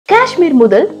காஷ்மீர்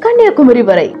முதல் கன்னியாகுமரி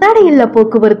வரை தடையில்லா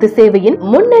போக்குவரத்து சேவையின்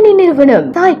முன்னணி நிறுவனம்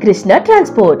சாய் கிருஷ்ணா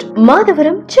டிரான்ஸ்போர்ட்,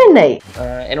 மாதவரம், சென்னை.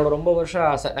 என்னோட ரொம்ப வருஷம்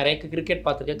ஆசை, நிறைய கிரிக்கெட்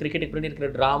பார்த்துருக்கேன். கிரிக்கெட்டுக்கு பின்னாடி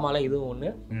இருக்கிற ட்ராமாலாம் இதுவும்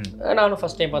ஒன்று. நானும்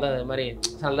ஃபர்ஸ்ட் டைம் பார்த்தா அது மாதிரி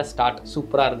நல்ல ஸ்டார்ட்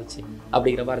சூப்பராக இருந்துச்சு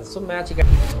அப்படிங்கிற மாதிரி இருந்துச்சு. ஸோ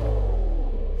மேட்ச்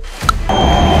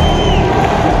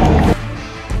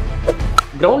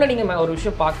கிரவுண்டில் நீங்கள் ஒரு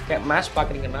விஷயம் மேட்ச்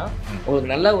பார்க்குறீங்கன்னா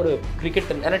உங்களுக்கு நல்ல ஒரு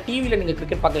கிரிக்கெட், ஏன்னா டிவியில் நீங்கள்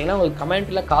கிரிக்கெட் பார்க்குறீங்கன்னா உங்களுக்கு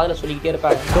கமெண்ட்டில் காதில் சொல்லிக்கிட்டே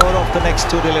இருப்பாங்க.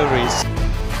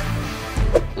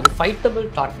 இது ஃபைட்டபிள்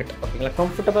டார்கெட், ஓகேங்களா?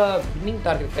 கம்ஃபர்டபுளாக வின்னிங்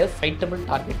டார்கெட் கிடையாது, ஃபைட்டபிள்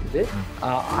டார்கெட். இது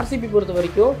ஆர்சிபி பொறுத்த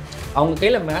வரைக்கும் அவங்க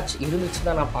கையில் மேட்ச் இருந்துச்சு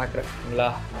தான் நான்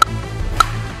பார்க்குறேன்ங்களா.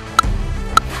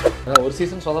 ஒரு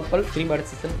சீசன் சொதப்பல், திரும்பி அடுத்த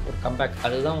சீசன் ஒரு கம்பேக்,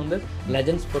 அதுதான் வந்து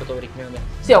லெஜண்ட்ஸ் பொறுத்த வரைக்குமே வந்து.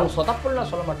 சரி, அவங்க சொதப்பல் நான்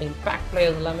சொல்ல மாட்டேங்க, பேக்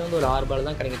பிளேயர்ஸ் எல்லாமே வந்து ஒரு 6 பால்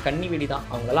தான் கிடைக்கும். கன்னி வெடி தான்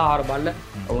அவங்கெல்லாம். 6 பாலில்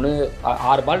ஒன்று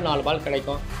 6 பால் 4 பால்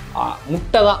கிடைக்கும்.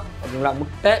 முட்டை தான், ஓகேங்களா?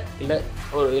 முட்டை இல்லை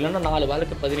ஒரு இல்லைன்னா 4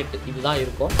 பாலுக்கு 18 இதுதான்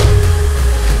இருக்கும்.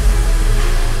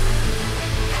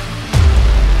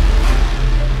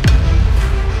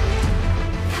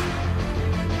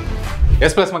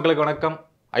 எஸ் பிளஸ் மக்களுக்கு வணக்கம்.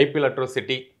 ஐபிஎல்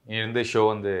அட்ரோசிட்டி இருந்து ஷோ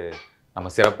வந்து நம்ம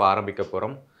சிறப்பாக ஆரம்பிக்க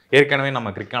போகிறோம். ஏற்கனவே நம்ம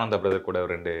கிரிக்கானந்தா பிரதர் கூட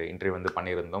ஒரு 2 இன்டர்வியூ வந்து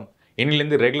பண்ணியிருந்தோம்.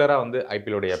 இன்னிலேருந்து ரெகுலராக வந்து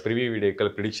ஐபிஎல்லுடைய ப்ரிவியூ வீடியோக்கள்,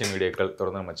 ப்ரிடிக்ஷன் வீடியோக்கள்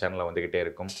தொடர்ந்து நம்ம சேனலில் வந்துக்கிட்டே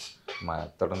இருக்கும். நம்ம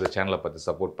தொடர்ந்து சேனலை பார்த்து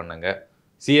சப்போர்ட் பண்ணுங்கள்.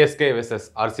 சிஎஸ்கே வெர்சஸ்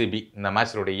ஆர்சிபி இந்த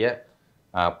மேட்சோடைய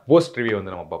போஸ்ட் ரிவ்யூ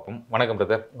வந்து நம்ம பார்ப்போம். வணக்கம்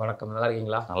பிரதர். வணக்கம், நல்லா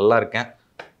இருக்கீங்களா? நல்லா இருக்கேன்.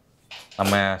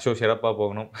 நம்ம ஷோ சிறப்பாக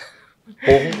போகணும்.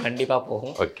 கண்டிப்பாக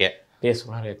போகும். ஓகே,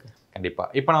 பேசுவாங்க இருக்கு கண்டிப்பாக.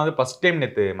 இப்போ நான் வந்து ஃபஸ்ட் டைம்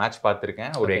நேற்று மேட்ச்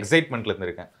பார்த்துருக்கேன். ஒரு எக்ஸைட்மெண்ட்டில்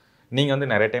இருந்திருக்கேன். நீங்கள் வந்து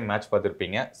நிறைய டைம் மேட்ச்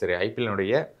பார்த்துருப்பீங்க. சரி,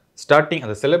 ஐபிஎல்னுடைய ஸ்டார்டிங்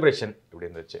அந்த செலிப்ரேஷன் எப்படி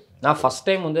இருந்துச்சு? நான் ஃபஸ்ட்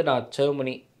டைம் வந்து நான்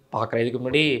ஜெர்மனி பார்க்குறேன். இதுக்கு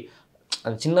முன்னாடி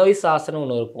அந்த சின்ன வயசு ஆசைன்னு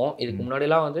ஒன்று இருக்கும். இதுக்கு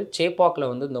முன்னாடிலாம் வந்து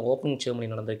சேப்பாக்கில் வந்து இந்த ஓப்பனிங்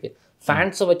செரிமனி நடந்திருக்கு.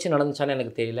 ஃபேன்ஸை வச்சு நடந்துச்சான்னு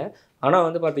எனக்கு தெரியல. ஆனால்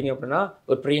வந்து பார்த்தீங்க அப்படின்னா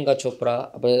ஒரு பிரியங்கா சோப்ரா,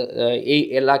 அப்போ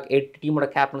எல்லா 8 டீமோட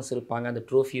கேப்டன்ஸ் இருப்பாங்க, அந்த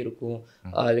ட்ரோஃபி இருக்கும்,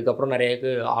 அதுக்கப்புறம் நிறைய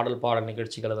ஆடல் பாடல்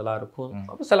நிகழ்ச்சிகள் அதெல்லாம் இருக்கும்,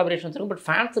 அப்போ செலிப்ரேஷன்ஸ் இருக்கும். பட்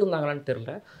ஃபேன்ஸ் இருந்தாங்களான்னு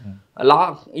தெரியல.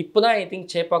 இப்போ தான் ஐ திங்க்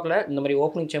சேப்பாக்கில் இந்த மாதிரி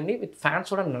ஓப்பனிங் செரிமனி வித்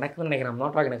ஃபேன்ஸோட நடக்குதுன்னு நினைக்கிறேன்.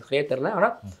 நாட் எனக்கு சரியாக தெரியல.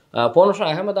 ஆனால் போன வருஷம்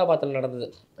அகமதாபாத்தில் நடந்தது.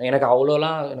 எனக்கு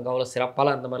அவ்வளோ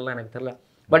சிறப்பாலாம் இந்த மாதிரிலாம் எனக்கு தெரியல.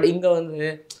 பட் இங்கே வந்து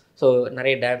ஸோ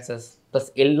நிறைய டான்சஸ்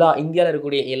ப்ளஸ் எல்லா இந்தியாவில்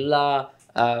இருக்கக்கூடிய எல்லா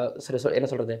என்ன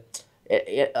சொல்கிறது,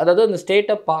 அதாவது அந்த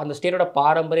ஸ்டேட்டோட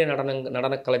பாரம்பரிய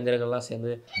நடன கலைஞர்கள்லாம்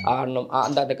சேர்ந்து ஆடணும்.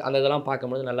 அந்த இதெல்லாம்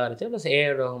பார்க்கும்போது நல்லா இருந்துச்சு. ப்ளஸ்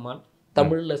ஏஆர் ரஹ்மான்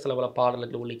தமிழில் சில பல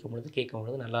பாடல்கள் ஒழிக்கும் பொழுது கேட்கும்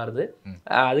பொழுது நல்லா இருது.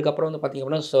 அதுக்கப்புறம் வந்து பார்த்திங்க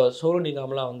அப்படின்னா சோழ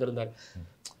நிகாம்லாம் வந்திருந்தார்.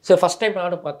 ஸோ ஃபஸ்ட் டைம்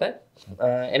நானும் பார்த்தேன்.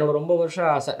 என்னோட ரொம்ப வருஷம்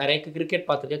ஆசை, நிறைய கிரிக்கெட்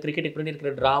பார்த்துருக்கேன். கிரிக்கெட்டுக்கு பின்னாடி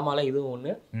இருக்கிற ட்ராமாலாம் இதுவும்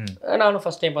ஒன்று. நானும்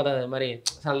ஃபஸ்ட் டைம் பார்த்தேன். அது மாதிரி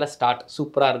நல்ல ஸ்டார்ட்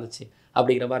சூப்பராக இருந்துச்சு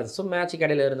அப்படிங்கிற மாதிரி இருந்துச்சு. ஸோ மேட்ச்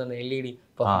கடையில் இருந்த அந்த எல்இடி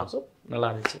பர்ஃபார்மன்ஸும் நல்லா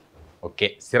இருந்துச்சு. ஓகே,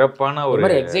 சிறப்பான ஒரு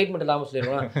மாதிரி எக்ஸைட்மெண்ட் இல்லாமல்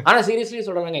சொல்லிடுவேன். ஆனால் சீரியஸ்லி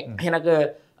சொல்கிறாங்க, எனக்கு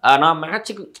நான்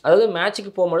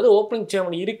மேட்சுக்கு போகும்பொழுது ஓப்பனிங்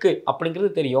செரிமனி இருக்குது அப்படிங்கிறது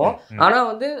தெரியும். ஆனால்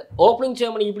வந்து ஓப்பனிங்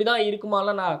செரிமனி இப்படி தான்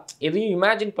இருக்குமாலாம் நான் எதையும்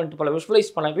இமேஜின் பண்ணிட்டு போல,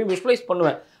 விஷுவலைஸ்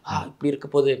பண்ணுவேன். இப்படி இருக்க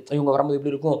போது, இவங்க வரும்போது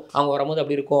இப்படி இருக்கும், அவங்க வரும்போது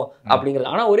அப்படி இருக்கும் அப்படிங்கிறது.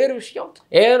 ஆனால் ஒரே ஒரு விஷயம்,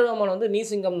 ஏஆர் ரஹ்மான் வந்து நீ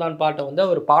சிங்கம் தான் பாட்டை வந்து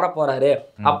அவர் பாட போறாரு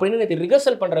அப்படின்னு நேற்று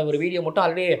ரிஹர்சல் பண்ற ஒரு வீடியோ மட்டும்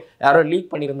ஆல்ரெடி யாரோ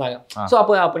லீக் பண்ணியிருந்தாங்க. ஸோ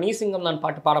அப்போ நீ சிங்கம் தான்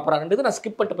பாட்டு பாட போறாருன்றது நான்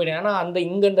ஸ்கிப் பண்ணிட்டு போயிட்டேன். ஏன்னா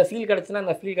இந்த ஃபீல் கிடைச்சுன்னா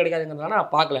அந்த ஃபீல் கிடைக்காதுங்கிறதுனால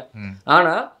நான் பார்க்கல.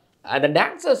 ஆனால் அந்த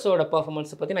டான்சர்ஸோட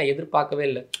பர்ஃபார்மன்ஸை பற்றி நான் எதிர்பார்க்கவே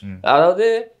இல்லை. அதாவது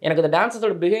எனக்கு அந்த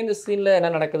டான்சர்ஸோட பிஹைண்ட் த சீனில்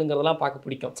என்ன நடக்குதுங்கிறதெல்லாம் பார்க்க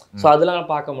பிடிக்கும். ஸோ அதெல்லாம்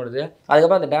நான் பார்க்க முடியுது.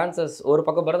 அதுக்கப்புறம் அந்த டான்சர்ஸ் ஒரு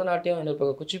பக்கம் பரதநாட்டியம், இன்னொரு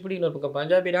பக்கம் குச்சிப்புடி, இன்னொரு பக்கம்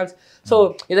பஞ்சாபி டான்ஸ். ஸோ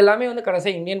இதெல்லாமே வந்து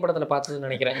கடைசியாக இந்தியன் படத்தில் பார்த்ததுன்னு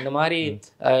நினைக்கிறேன்.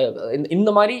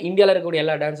 இந்த மாதிரி இந்தியாவில் இருக்கக்கூடிய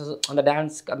எல்லா டான்சர்ஸ், அந்த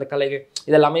டான்ஸ், அந்த கலைகள்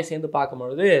இதெல்லாமே சேர்ந்து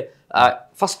பார்க்கும்பொழுது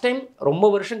ஃபஸ்ட் டைம் ரொம்ப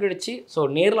வருஷம் கழிச்சு ஸோ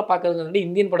நேரில் பார்க்கறது வந்து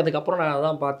இந்தியன் படத்துக்கு அப்புறம் நான்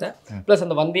அதான் பார்த்தேன். ப்ளஸ்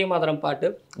அந்த வந்தே மாதரம் பாட்டு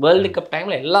வேர்ல்டு கப்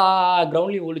டைமில் எல்லா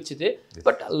கிரவுண்ட்லையும் ஒழிச்சுது.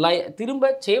 பட் திரும்ப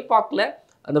சேப்பாக்கில்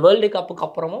அந்த வேர்ல்டு கப்புக்கு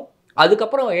அப்புறமும்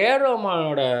அதுக்கப்புறம் ஏஆர்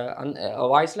ரஹ்மானோட அந்த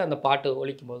வாய்ஸில் அந்த பாட்டு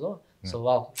ஒழிக்கும் போதும் ஸோ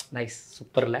வா நைஸ்,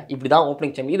 சூப்பரில் இப்படி தான்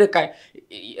ஓப்பனிங் செரிமனி. இதை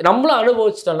நம்மளும்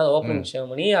அனுபவிச்சிட்டோம்ல ஓப்பனிங்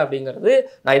செரிமனி அப்படிங்கிறது.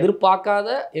 நான் எதிர்பார்க்காத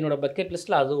என்னோட பக்கெட்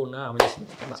லிஸ்ட்டில் அது ஒன்று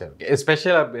அமைஞ்சிச்சு.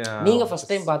 ஸ்பெஷலாக நீங்கள் ஃபஸ்ட்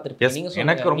டைம் பார்த்துருப்பீங்க.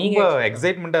 எனக்கு ரொம்ப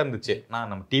எக்ஸைட்மெண்ட்டாக இருந்துச்சு.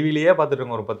 நம்ம டிவிலேயே பார்த்துட்டு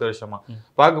இருக்கோம் ஒரு 10 வருஷமா.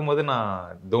 பார்க்கும்போது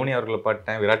நான் தோனி அவர்களை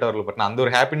பார்த்தேன், விராட் அவர்களை பார்த்தேன். அந்த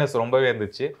ஒரு ஹாப்பினஸ் ரொம்பவே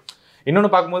இருந்துச்சு.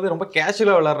 இன்னொன்று பார்க்கும்போது ரொம்ப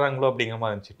கேஷுவலாக விளாட்றாங்களோ அப்படிங்கிற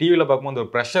மாதிரி இருந்துச்சு. டிவியில் பார்க்கும்போது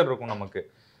ஒரு ப்ரெஷர் இருக்கும் நமக்கு.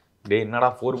 டே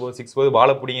என்னடா 4 போது 6 போது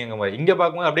பாலை பிடிங்கிற மாதிரி. இங்கே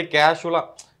பார்க்கும்போது அப்படியே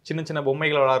கேஷுவலாக சின்ன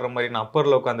பொம்மைகளை விளாட்ற மாதிரி நான்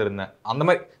அப்பரில் உட்காந்துருந்தேன். அந்த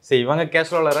மாதிரி சரி இவங்க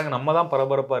கேஷுவலாக விளாட்றாங்க, நம்ம தான்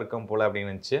பரபரப்பாக இருக்கோம் போல் அப்படின்னு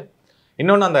இருந்துச்சு.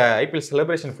 இன்னொன்று அந்த ஐபிஎல்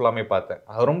செலிப்ரேஷன் ஃபுல்லாமே பார்த்தேன்.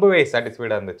 அது ரொம்பவே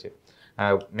சாட்டிஸ்ஃபைடாக இருந்துச்சு.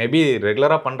 மேபி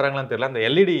ரெகுலராக பண்ணுறாங்களான்னு தெரியல. அந்த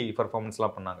எல்இடி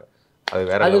பர்ஃபார்மன்ஸ்லாம் பண்ணாங்க, அது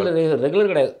வேற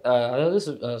ரெகுலர் கிடையாது. அதாவது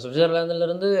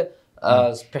சுவிட்சர்லாந்துலேருந்து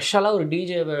ஸ்பெஷலாக ஒரு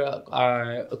டிஜே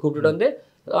கூப்பிட்டுட்டு வந்து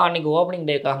அன்னைக்கு ஓப்பனிங்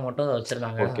டேக்காக மட்டும்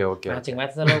வச்சிருந்தாங்க.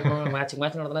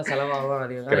 மேட்ச் நடத்தினா செலவாகும்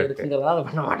அது இருக்குங்கிறதா அதை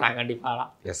பண்ண மாட்டாங்க கண்டிப்பாக.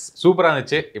 எஸ், சூப்பராக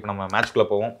இருந்துச்சு. இப்போ நம்ம மேட்ச்குள்ளே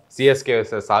போவோம். CSK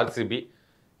vs RCB.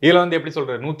 இதில் வந்து எப்படி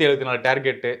சொல்கிறது, 174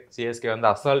 டார்கெட்டு. சிஎஸ்கே வந்து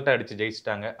அசால்ட்டாக அடித்து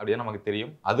ஜெயிச்சிட்டாங்க அப்படின்னு நமக்கு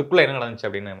தெரியும். அதுக்குள்ளே என்ன நடந்துச்சு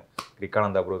அப்படின்னு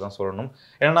கிரிக்கானந்தா ப்ரோ தான் சொல்லணும்.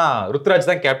 ஏன்னா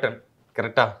ருத்ராஜ் தான் கேப்டன்,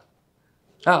 கரெக்டா?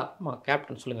 ஆமாம்,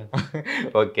 கேப்டன் சொல்லுங்க.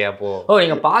 ஓகே, அப்போ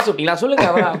நீங்க பாஸ் விட்டீங்களா சொல்லுங்க,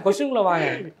 கொஸ்டின்குள்ள வாங்க.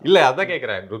 இல்ல அதான்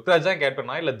கேக்குறேன், ருத்ராஜ் தான்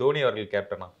கேப்டனா இல்ல தோனி அவர்கள்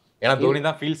கேப்டனா? ஏன்னா தோனி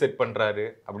தான் ஃபீல்ட் செட் பண்றாரு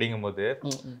அப்படிங்கும்போது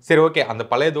சரி ஓகே, அந்த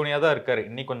பழைய தோனியா தான் இருக்காரு,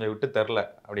 இன்னி கொஞ்சம் விட்டு தரல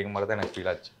அப்படிங்கிற மாதிரி தான் எனக்கு ஃபீல்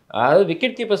ஆச்சு. அதாவது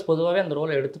விக்கெட் கீப்பர்ஸ் பொதுவாகவே அந்த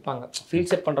ரோலை எடுத்துப்பாங்க,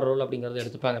 ஃபீல்ட் செட் பண்ணுற ரோல் அப்படிங்கிறது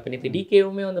எடுத்துப்பாங்க. இப்போ நேற்று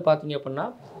டிகேவுமே வந்து பார்த்தீங்க அப்படின்னா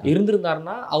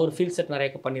இருந்திருந்தாருன்னா அவர் ஃபீல்ட் செட்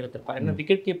நிறைய பண்ணியிருப்பார். ஏன்னா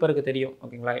விக்கெட் கீப்பருக்கு தெரியும்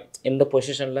ஓகேங்களா, எந்த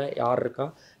பொசிஷனில் யார் இருக்கா,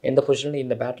 எந்த பொசிஷனில்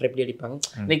இந்த பேட்டர் எப்படி அடிப்பாங்க.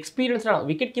 இந்த எக்ஸ்பீரியன்ஸ்லாம்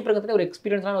விக்கெட் கீப்பருக்கு ஒரு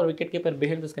எக்ஸ்பீரியன்ஸ்லாம் ஒரு விக்கெட் கீப்பர்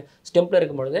பிஹைண்ட் ஸ்டெம்பில்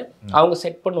இருக்கும்பொழுது அவங்க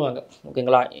செட் பண்ணுவாங்க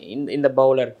ஓகேங்களா. இந்த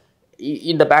பவுலர்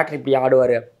இந்த பேட்டர் இப்படி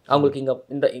ஆடுவார், அவங்களுக்கு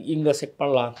இங்கே செட்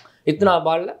பண்ணலாம், இத்தனை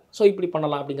பாலில் ஸோ இப்படி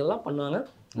பண்ணலாம் அப்படிங்கிறதெல்லாம் பண்ணுவாங்க.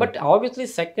 பட் ஆப்வியஸ்லி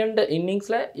செகண்ட்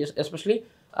இன்னிங்ஸில் எஸ்பெஷலி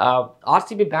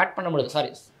ஆர்சிபி பேட்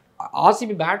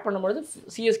பண்ணும்பொழுது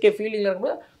சிஎஸ்கே ஃபீல்டிங்கில்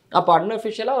இருக்கும்போது அப்போ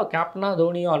அன்அஃபிஷியலாக கேப்டனாக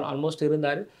தோனியும் ஆல்மோஸ்ட்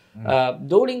இருந்தார்.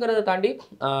 தோனிங்கிறத தாண்டி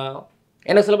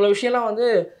எனக்கு சில பல விஷயம்லாம் வந்து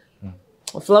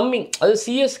ஃப்ளம்மிங், அது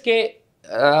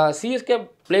சிஎஸ்கே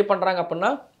ப்ளே பண்ணுறாங்க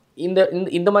அப்படின்னா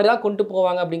இந்த மாதிரி தான் கொண்டு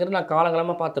போவாங்க அப்படிங்கிறது நான்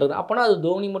காலங்காலமாக பார்த்துருக்கேன். அப்போனா அது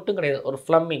தோனி மட்டும் கிடையாது, ஒரு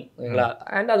ஃப்ளம்மிங் ஓகேங்களா.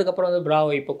 அண்ட் அதுக்கப்புறம் வந்து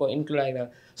பிராவோ இப்போ இன்க்ளூட் ஆகிட்டாங்க.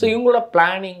 ஸோ இவங்களோட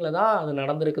பிளானிங்கில் தான் அது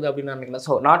நடந்திருக்குது அப்படின்னு நான் நினைக்கிறேன்.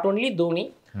 ஸோ நாட் ஒன்லி தோனி,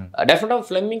 டெஃபினட்டாக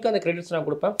ஃப்ளம்மிங்க்கு அந்த கிரெடிட்ஸ் நான்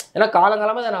கொடுப்பேன். ஏன்னா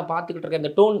காலங்காலமாக அதை நான் பார்த்துக்கிட்டு இருக்கேன்.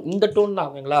 இந்த டோன் தான்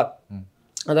ஓகேங்களா.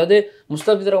 அதாவது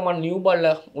முஸ்தபிசுர் ரஹ்மான் நியூ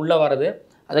பாலில் உள்ளே வர்றது,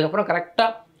 அதுக்கப்புறம்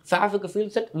கரெக்டாக ஃபேஃபுக்கு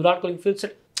field set, Virat கோலிக்கு field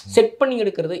set பண்ணி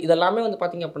எடுக்கிறது, இதெல்லாமே வந்து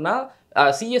பார்த்தீங்க அப்படின்னா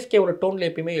சிஎஸ்கேவோட டோனில்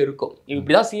எப்பயுமே இருக்கும்.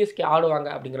 இப்படி தான் சிஎஸ்கே ஆடுவாங்க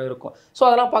அப்படிங்கிறது இருக்கும். ஸோ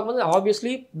அதெல்லாம் பார்க்கும்போது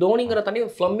ஆப்வியஸ்லி தோனிங்கிற தனி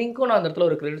ஃப்ளம்மிங்க்கும் நான் அந்த இடத்துல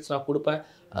ஒரு கிரெடிட்ஸ் நான் கொடுப்பேன்.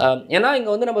 ஏன்னா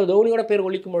இங்கே வந்து நம்ம தோனியோட பேர்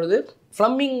ஒழிக்கும் பொழுது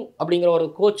ஃப்ளம்மிங் அப்படிங்கிற ஒரு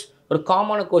கோச், ஒரு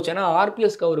காமான கோச், ஏன்னா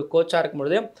ஆர்பிஎஸ்க்கு ஒரு கோச்சாக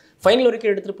இருக்கும்பொழுது ஃபைனல்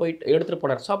வரைக்கும் எடுத்துகிட்டு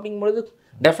போனார். ஸோ அப்படிங்கும்பொழுது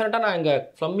டெஃபினட்டாக நான் இங்கே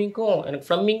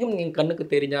ஃப்ளம்மிங்கும் எங்கள்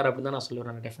கண்ணுக்கு தெரிஞ்சார் அப்படின்னு தான் நான்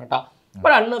சொல்லுவேன் டெஃபினட்டாக.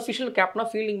 பட் அன்அஃபிஷியல் கேப்டனாக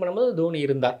ஃபீல்டிங் பண்ணும்போது தோனி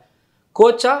இருந்தார்,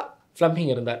 கோச்சா ஃப்ளம்மிங்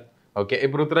இருந்தார். ஓகே,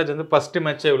 இப்போ ருத்ராஜ் வந்து ஃபர்ஸ்ட்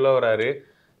மேட்சே உள்ள வராரு,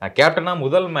 கேப்டனா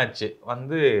முதல் மேட்ச்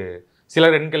வந்து சில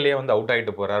ரன்கள்லேயே வந்து அவுட்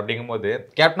ஆகிட்டு போறாரு. அப்படிங்கும்போது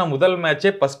கேப்டனா முதல்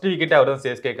மேட்சே ஃபர்ஸ்ட் விக்கெட்டே அவர் தான்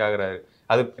சிஎஸ்கேக்கு ஆகுறாரு.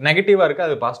 அது நெகட்டிவா இருக்கு,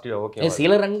 அது பாசிட்டிவா? ஓகே,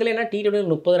 சில ரன்கள் என்ன T20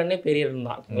 30 ரன்னே பெரிய ரன்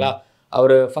தான்.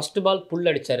 அவர் ஃபர்ஸ்ட் பால்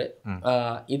புல் அடிச்சாரு,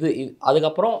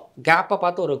 அதுக்கப்புறம் கேப்பை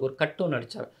பார்த்து ஒரு கட் ஒன்று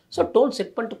அடிச்சார். ஸோ டோன்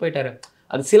செட் பண்ணிட்டு போயிட்டாரு.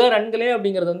 அது சில ரன்களே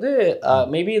அப்படிங்கிறது வந்து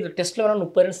மேபி இது டெஸ்ட்டில் வேணால்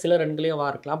 30 ரன் சில ரன்களே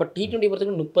இருக்கலாம். பட் T20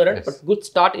 பொறுத்தவரைக்கும் 30 run, but good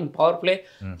start in power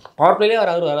பிளேலே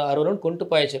our 60 run கொண்டு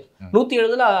போயாச்சு.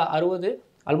 170ல் 60,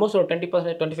 ஆல்மோஸ்ட் ஒரு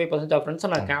 20% 25% ஆஃப் ரன்ஸை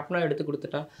நான் கேப்டனாக எடுத்து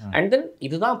கொடுத்துட்டேன். அண்ட் தென்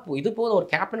இது போதும் ஒரு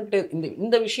கேப்டன்கிட்ட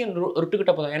இந்த விஷயம்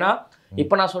ருட்டுக்கிட்ட போதும். ஏன்னா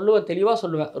இப்போ நான் தெளிவாக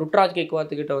சொல்லுவேன், ருத்ராஜ்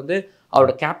கேக்வாத்துக்கிட்ட வந்து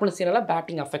அவரோட கேப்டன்சினால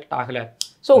பேட்டிங் அஃபெக்ட் ஆகலை.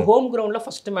 ஸோ ஹோம் கிரவுண்டில்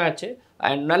ஃபஸ்ட்டு மேட்ச்சு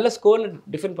அண்ட் நல்ல ஸ்கோரில்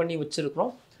டிஃபெண்ட் பண்ணி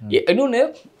வச்சுருக்கிறோம். இன்னொன்று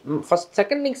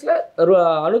செகண்ட் இன்னிங்ஸில்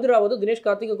அனுதிராவது தினேஷ்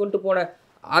கார்த்திகை கொண்டு போன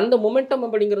அந்த மொமெண்டம்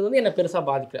அப்படிங்கிறது வந்து என்னை பெருசாக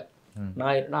பாதிக்கல.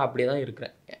 நான் அப்படியே தான்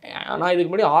இருக்கிறேன். நான் இதுக்கு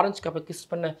முன்னாடி ஆரஞ்சு கப்பை கிஸ்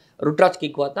பண்ண ருத்ராஜ்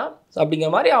கேக்வாத் தான்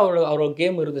அப்படிங்கிற மாதிரி அவரோட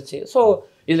கேம் இருந்துச்சு. ஸோ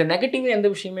இதில் நெகட்டிவாக எந்த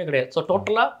விஷயமே கிடையாது. ஸோ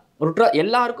டோட்டலாக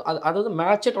எல்லாருக்கும் அதாவது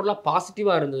மேட்சே டோட்டலாக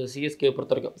பாசிட்டிவாக இருந்தது சிஎஸ்கே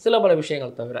பொறுத்த வரைக்கும், சில பல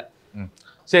விஷயங்கள் தவிர.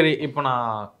 சரி, இப்போ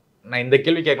நான் இந்த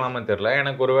கேள்வி கேட்கலாமான்னு தெரியல.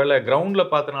 எனக்கு ஒருவேளை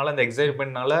கிரவுண்டில் பார்த்தனால இந்த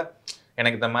எக்ஸைட்மெண்ட்னால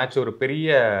எனக்கு இந்த மேட்ச் ஒரு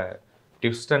பெரிய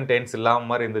ட்விஸ்ட் அண்ட் டென்ஸ் இல்லாமல்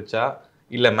மாதிரி இருந்துச்சா,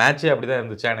 இல்லை மேட்சே அப்படி தான்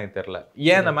இருந்துச்சா எனக்கு தெரியல.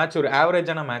 ஏன் இந்த மேட்ச் ஒரு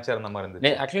ஆவரேஜான மேட்சாக இருந்த மாதிரி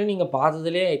இருந்துச்சு? ஆக்சுவலி நீங்கள்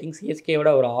பார்த்ததுலேயே ஐ திங்க்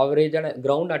சிஎஸ்கேவோட ஒரு ஆவரேஜான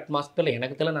கிரவுண்ட் அட்மாஸ்பியரில்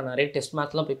எனக்கு தெரியல. நான் நிறைய டெஸ்ட்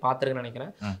மேட்ச்லாம் போய் பார்த்துருக்கேன்னு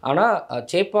நினைக்கிறேன். ஆனால்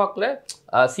சேப்பாக்கில்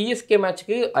சிஎஸ்கே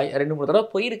மேட்ச்சுக்கு 2-3 தடவை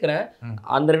போயிருக்கிறேன்.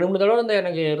 அந்த 2-3 தடவை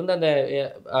எனக்கு இருந்த அந்த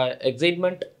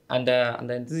எக்ஸைட்மெண்ட், அந்த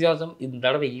என்தூசியாசம் இந்த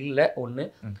தடவை இல்லை. ஒன்று.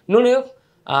 இன்னொன்று,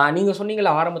 நீங்கள்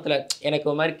சொன்னீங்களா ஆரம்பத்தில் எனக்கு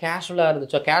ஒரு மாதிரி கேஷுவலாக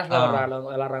இருந்துச்சோ, கேஷுவலாக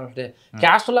விளாட்றாங்கன்ட்டு.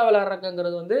 கேஷுவலாக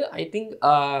விளாட்றாங்கிறது வந்து ஐ திங்க்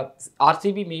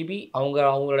ஆர்சிபி மேபி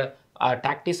அவங்களோட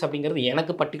டாக்டிக்ஸ் அப்படிங்கிறது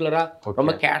எனக்கு பர்டிகுலராக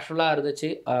ரொம்ப கேஷுவலாக இருந்துச்சு.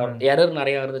 எரர்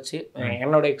நிறையா இருந்துச்சு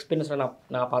என்னோட எக்ஸ்பீரியன்ஸில்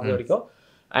நான் பார்த்த வரைக்கும்.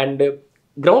 அண்டு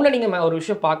கிரவுண்டில் நீங்கள் ஒரு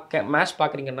விஷயம் மேட்ச்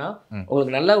பார்க்குறீங்கன்னா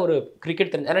உங்களுக்கு நல்ல ஒரு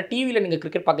கிரிக்கெட் தெரிஞ்சு. ஏன்னா டிவியில் நீங்கள்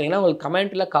கிரிக்கெட் பார்க்குறீங்கன்னா உங்களுக்கு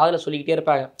கமெண்ட்டில் காதில் சொல்லிக்கிட்டே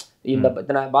இருப்பாங்க,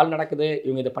 இத்தனை பால் நடக்குது,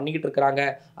 இவங்க இதை பண்ணிக்கிட்டு இருக்கிறாங்க,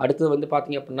 அடுத்தது வந்து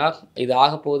பார்த்தீங்க அப்படின்னா இது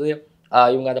ஆக போகுது,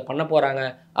 இவங்க அதை பண்ண போகிறாங்க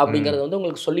அப்படிங்கிறது வந்து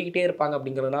உங்களுக்கு சொல்லிக்கிட்டே இருப்பாங்க.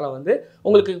 அப்படிங்கிறதுனால வந்து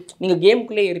உங்களுக்கு நீங்கள்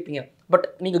கேமுக்குள்ளே இருப்பீங்க. பட்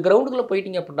நீங்கள் கிரவுண்டுக்குள்ளே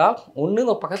போயிட்டீங்க அப்படின்னா ஒன்று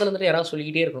உங்கள் பக்கத்தில் இருந்துட்டு யாராவது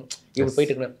சொல்லிக்கிட்டே இருக்கணும் இப்படி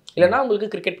போயிட்டு இருக்கணும். இல்லைன்னா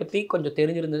உங்களுக்கு கிரிக்கெட் பற்றி கொஞ்சம்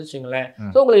தெரிஞ்சிருந்தது வச்சுங்களேன்.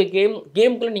 ஸோ உங்களுக்கு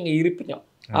கேமுக்குள்ளே நீங்கள் இருப்பீங்க.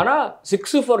 ஆனால்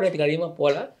 6-4 நேற்றுக்கு அதிகமாக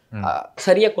போல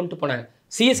சரியாக கொண்டு போனாங்க.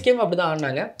 சிஎஸ்கேவும் அப்படி தான்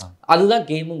ஆடினாங்க. அதுதான்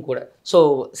கேமும் கூட. ஸோ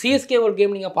சிஎஸ்கேவோட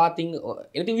கேம் நீங்கள் பார்த்தீங்க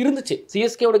எனக்கு இருந்துச்சு.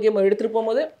 சிஎஸ்கேவோட கேம் எடுத்துகிட்டு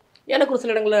போகும்போது எனக்கு ஒரு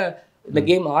சில இடங்களில் இந்த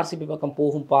கேம் ஆர்சிபி பக்கம்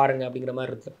போகும் பாருங்க அப்படிங்கிற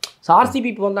மாதிரி இருக்குது. ஸோ ஆர்சிபி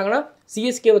இப்போ வந்தாங்கன்னா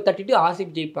சிஎஸ்கேவை தட்டிட்டு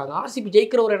ஆர்சிபி ஜெயிப்பாங்க. ஆர்சிபி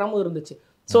ஜெயிக்கிற ஒரு இடமும் இருந்துச்சு.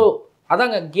 ஸோ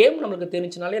அதாங்க கேம் நம்மளுக்கு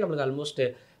தெரிஞ்சுனாலே நம்மளுக்கு ஆல்மோஸ்ட்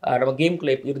நம்ம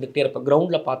கேம்குள்ளே இருந்துகிட்டே இருப்போம்.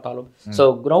 கிரவுண்டில் பார்த்தாலும் ஸோ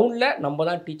கிரவுண்டில் நம்ம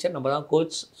தான் டீச்சர், நம்ம தான்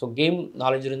கோச். ஸோ கேம்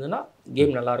நாலேஜ் இருந்ததுன்னா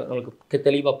கேம் நல்லா இருக்கும், நம்மளுக்கு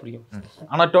தெளிவாக புரியும்.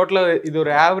 ஆனால் டோட்டலாக இது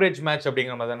ஒரு ஆவரேஜ் மேட்ச்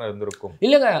அப்படிங்கிற மாதிரி தானே இருந்திருக்கும்?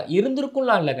 இல்லைங்க,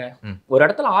 இருந்திருக்கும்லாம் இல்லைங்க. ஒரு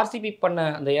இடத்துல ஆர்சிபி பண்ண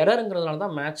அந்த எரருங்கிறதுனால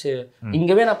தான் மேட்ச்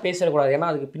இங்கவே நான் பேசிடக்கூடாது. ஏன்னா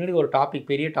அதுக்கு பின்னாடி ஒரு டாபிக்,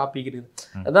 பெரிய டாபிக் இருக்குது.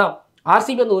 அதான்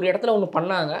ஆர்சிபி அந்த ஒரு இடத்துல ஒன்று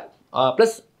பண்ணாங்க,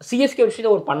 ப்ளஸ் சிஎஸ்கே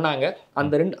விஷயத்தை ஒரு பண்ணாங்க.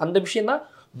 அந்த விஷயம் தான்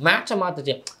மேட்சை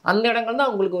மாற்றுச்சு. அந்த இடங்கள்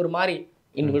தான் உங்களுக்கு ஒரு மாதிரி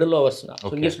மிடில் ஓவர்ஸ் தான்.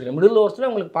 மிடில் ஓவர்ஸ்ல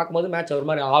உங்களுக்கு பார்க்கும்போது மேட்ச் ஒரு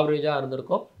மாதிரி ஆவரேஜாக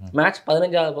இருந்திருக்கும். மேட்ச்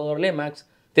 15வது ஓவர்லேயே மேட்ச்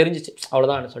தெரிஞ்சிச்சு,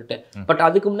 அவ்வளோதான் சொல்லிட்டு. பட்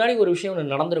அதுக்கு முன்னாடி ஒரு விஷயம்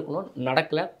ஒன்று நடந்திருக்கணும்,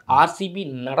 நடக்கலை. ஆர்சிபி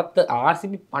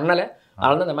பண்ணலை,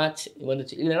 அதனால தான் அந்த மேட்ச்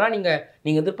வந்துச்சு. இல்லைன்னா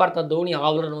நீங்கள் எதிர்பார்த்த தோனி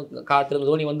ஆவலர் காத்திருந்த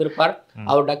தோனி வந்திருப்பார்,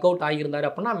 அவர் டக் அவுட் ஆகியிருந்தார்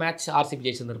அப்படின்னா மேட்ச் ஆர்சிபி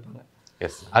ஜெயிச்சிருந்திருப்பாங்க.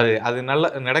 அது நல்ல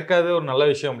நடக்காத ஒரு நல்ல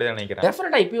விஷயம் அப்படின்னு நினைக்கிறேன்.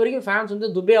 டெஃபினட்டா இப்போ வரைக்கும் ஃபேன்ஸ் வந்து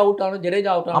துபே அவுட் ஆகணும்,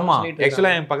 ஜடேஜா அவுட் ஆகணும். ஆமா,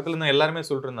 ஆக்சுவலா என் பக்கத்துல இருந்து எல்லாருமே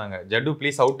சொல்லிட்டு இருந்தாங்க, ஜட்டு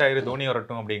ப்ளீஸ் அவுட் ஆயிரு, தோனி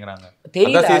வரட்டும் அப்படிங்கிறாங்க.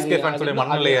 தெரியல, சிஎஸ்கே ஃபேன்ஸோட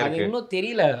மனநிலையா இருக்கு. இன்னும்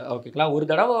தெரியல. ஓகேங்களா, ஒரு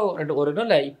தடவை ஒரு இடம்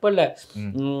இல்லை, இப்போ இல்லை,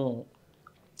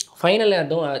 ஃபைனலில்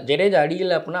ஜடேஜா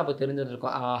அடிக்கல அப்படின்னா அப்போ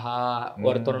தெரிஞ்சிருக்கும். ஆஹா,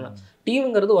 ஒருத்தர்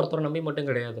டீமுங்கிறது ஒருத்தர் நம்பி மட்டும்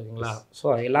கிடையாது. ஓகேங்களா,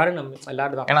 ஸோ எல்லாரும்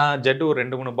தான். ஏன்னா ஜட்டு ஒரு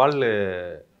 2-3 பால்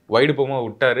வைடு போமா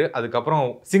விட்டாரு, அதுக்கப்புறம்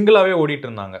சிங்கிளாவே ஓடிட்டு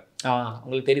இருந்தாங்க.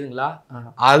 உங்களுக்கு தெரியுதுங்களா?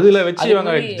 அதுல வச்சு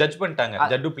இவங்க ஜட்ஜ் பண்ணிட்டாங்க,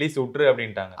 ஜட்டு ப்ளீஸ் விட்டுரு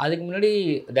அப்படின்ட்டாங்க. அதுக்கு முன்னாடி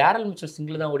டேரல் மிச்சல்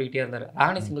சிங்கிள் தான் ஓடிட்டே இருந்தாரு,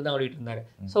 ராணி சிங்கிள் தான் ஓடிட்டு இருந்தாரு.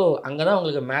 ஸோ அங்கதான்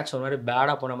உங்களுக்கு மேட்ச் ஒரு மாதிரி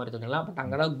பேடா போன மாதிரி தோணலாம். பட்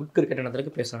அங்கதான் குட் கிரிக்கெட்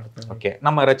நடத்துறதுக்கு பேச நடத்துறாங்க. ஓகே,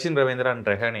 நம்ம ரச்சின் ரவீந்திரா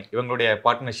அண்ட் ரெஹானே இவங்களுடைய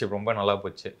பார்ட்னர்ஷிப் ரொம்ப நல்லா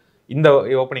போச்சு. இந்த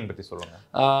ஓப்பனிங் பத்தி சொல்லுங்க.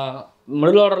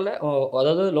 மிடில் ஆர்டர்ல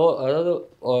அதாவது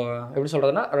எப்படி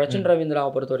சொல்றதுன்னா, ரச்சின்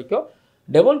ரவீந்திராவை பொறுத்த வரைக்கும்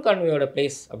டெவோன் கான்வேயோட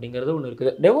பிளேஸ் அப்படிங்கிறது ஒன்று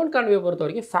இருக்குது. டெவோன் கான்வேயை பொறுத்த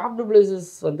வரைக்கும் ஃபேப் டு பிளேசஸ்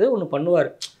வந்து ஒன்று பண்ணுவார்.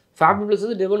 ஃபேப் டு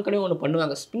பிளேசஸ் டெவோன் கான்வே ஒன்று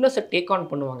பண்ணுவாங்க, ஸ்பின்னர்ஸை டேக் ஆன்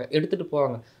பண்ணுவாங்க, எடுத்துகிட்டு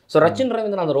போவாங்க. ஸோ ரச்சின்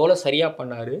ரவீந்திரா அந்த ரோலை சரியாக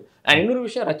பண்ணார். அண்ட் இன்னொரு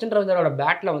விஷயம், ரச்சின் ரவீந்திராவோட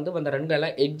பேட்டில் வந்து அந்த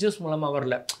ரன்களெல்லாம் எட்ஜஸ் மூலமாக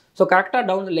வரல. ஸோ கரெக்டாக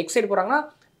டவுன் லெக் சைடு போகிறாங்கன்னா,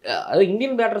 அது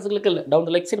இந்தியன் பேட்டர்ஸுகளுக்கு இல்லை,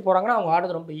 டவுன் லெக் சைடு போகிறாங்கன்னா அவங்க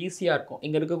ஆடுறது ரொம்ப ஈஸியாக இருக்கும்.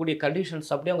 இங்கே இருக்கக்கூடிய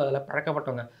கண்டிஷன்ஸ் அப்படியே அவங்க அதில்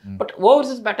பழக்கப்பட்டவங்க. பட்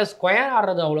ஓவர்சீஸ் பேட்டர் ஸ்கொயர்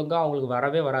ஆடுறது அவ்வளோக்கா அவங்களுக்கு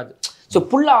வரவே வராது. ஸோ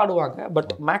ஃபுல்லாக ஆடுவாங்க, பட்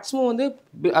மேக்ஸிமம் வந்து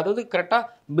அதாவது கரெக்டாக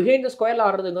பிஹைண்ட் த ஸ்கொயரில்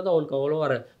ஆடுறதுங்கிறது அவங்களுக்கு அவ்வளோ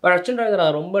வராது. பட் ரச்சின் ரவீந்திரா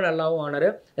ரொம்ப நல்லாவும் ஆனார்,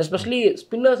 எஸ்பெஷலி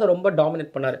ஸ்பின்னர்ஸை ரொம்ப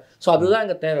டாமினேட் பண்ணார். ஸோ அதுதான்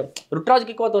இங்கே தேவை. ருட்ராஜ்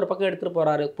கிக்வாத் ஒரு பக்கம் எடுத்துகிட்டு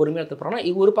போகிறாரு, பொறுமையாக எடுத்துகிட்டு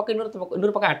போகிறாங்கன்னா ஒரு பக்கம்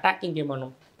இன்னொரு பக்கம் அட்டாக்கிங் கேம்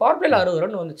ஆனும். பவர் பிளேயில் 60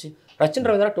 ரன் வந்துச்சு, ரச்சின்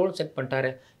ரவீந்திரா டோல் செட்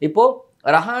பண்ணிட்டாரு. இப்போது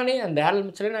ரஹானே அண்ட் டேரல்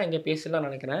மிச்சலே நான் இங்கே பேசலாம்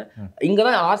நினைக்கிறேன். இங்கே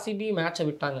தான் ஆர்சிபி மேட்சை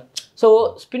விட்டாங்க. ஸோ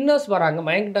ஸ்பின்னர்ஸ் வராங்க,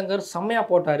 மயங்க் டங்கர் செம்மையாக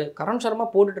போட்டார், கரண் சர்மா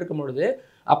போட்டுட்டு இருக்கும் பொழுது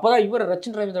அப்போ தான் இவர்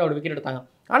ரச்சின் ரவீந்திராவோட விக்கெட் எடுத்தாங்க.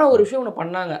 ஆனால் ஒரு விஷயம் ஒன்று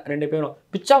பண்ணாங்க ரெண்டு பேரும்,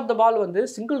 பிச் ஆஃப் த பால் வந்து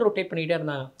சிங்கிள் ரொட்டேட் பண்ணிக்கிட்டே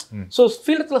இருந்தாங்க. ஸோ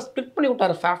ஃபீல்டத்தில் ஸ்பிளிட் பண்ணி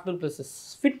விட்டார், ஃபேஃப்ட் பிளேசஸ்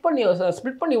ஸ்பிளிட்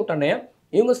பண்ணி விட்டானே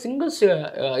இவங்க சிங்கிள்ஸ்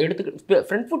எடுத்துக்கிட்டு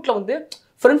ஃப்ரண்ட் ஃபுட்டில் வந்து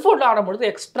ஃப்ரண்ட் ஃபுட்டில் ஆடும்பொழுது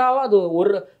எக்ஸ்ட்ராவாக அது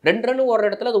ஒரு 2 ரன் ஒரு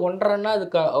இடத்துல அது 1 ரன்னாக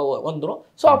அதுக்கு வந்துடும்.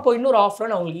 ஸோ அப்போ இன்னொரு ஆஃப்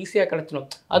ரன் அவங்களுக்கு ஈஸியாக கிடச்சிடும்.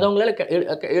 அது அவங்களால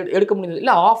எடுக்க முடியாது.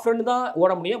 இல்லை ஆஃப் ரன் தான்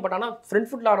ஓட முடியும், பட் ஆனால் ஃப்ரண்ட்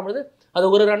ஃபுட்டில் ஆடும்போது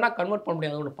அது 1 ரன்னாக கன்வெர்ட் பண்ண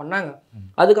முடியாது. ஒன்று பண்ணாங்க.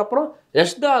 அதுக்கப்புறம்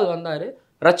யஷ்தால் வந்தார்,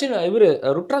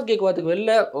 ருட்ராஜ் கேக்வாத்துக்கு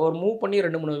வெளில ஒரு மூவ் பண்ணி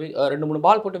 2-3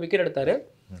 பால் போட்டு விக்கெட் எடுத்தார்.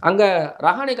 அங்கே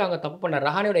ரஹானேக்கு அங்கே தப்பு பண்ணார்.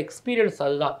 ரஹானேயோட எக்ஸ்பீரியன்ஸ்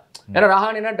அதுதான். ஏன்னா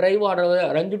ரஹானேனா டிரைவ் ஆடுறது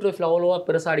ரஞ்சி ட்ரோஃபியில் அவ்வளோவா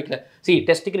பெருசாக அடிக்கல.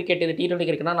 டெஸ்ட் கிரிக்கெட் இது T20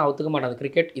 கிரிக்கெட்னா நான் ஒத்துக்க மாட்டேன். அது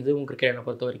கிரிக்கெட், இதுவும் கிரிக்கெட் என்னை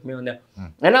பொறுத்த வரைக்குமே வந்து.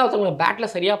 ஏன்னா ஒருத்தவங்க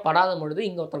பேட்டில் சரியாக படாத பொழுது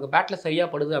இங்கே ஒருத்தவங்க பேட்டில் சரியாக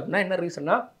படுது அப்படின்னா என்ன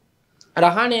ரீசன்னா,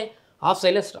 ரஹானே ஆஃப்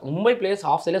சைடில் மும்பை பிளேயர்ஸ்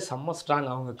ஆஃப் சைடில் செம்ம ஸ்ட்ராங்.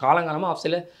 அவங்க காலங்காலமாக ஆஃப்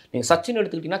சைடில் நீங்கள் சச்சின்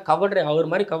எடுத்துக்கிட்டிங்கன்னா கவர் டிரைவ் அவர்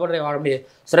மாதிரி கவர் டிரைவ் ஆட முடியாது.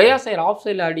 ஸ்ரேயாஸ் ஐயர் ஆஃப்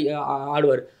சைடில்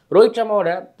ஆடுவார். ரோஹித்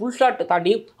சர்மாவோட புல் ஷாட்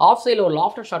தாண்டி ஆஃப் சைடில் ஒரு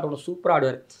லாஃப்டர் ஷாட் ஒன்று சூப்பராக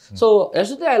ஆடுவார். ஸோ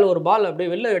யஷ்தேல் ஒரு பால்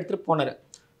அப்படியே வெளில எடுத்துகிட்டு போனார்.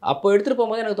 அப்போ எடுத்துகிட்டு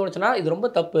போகும்போது எனக்கு தோணுச்சுன்னா இது ரொம்ப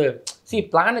தப்பு.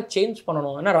 பிளானை சேஞ்ச்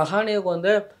பண்ணணும். ஏன்னா ரஹானேவுக்கு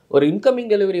வந்து ஒரு incoming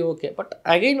delivery okay, but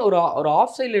again ஒரு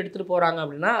ஆஃப் சைடில் எடுத்துகிட்டு போகிறாங்க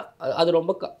அப்படின்னா அது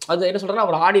ரொம்ப அது என்ன சொல்கிறேன்னா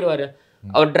அவர் ஆடிடுவார்,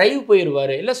 அவர் டிரைவ்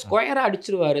போயிடுவார், இல்லை ஸ்கொயராக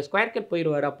அடிச்சிருவார், ஸ்கொயர் கட்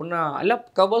போயிடுவார் அப்படின்னா எல்லாம்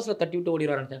கவர்ஸில் தட்டி விட்டு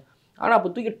ஓடிடுவாருன்னு. ஆனால் அப்போ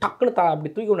தூக்கி டக்குன்னு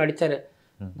அப்படி தூக்கி ஒன்று அடித்தார்.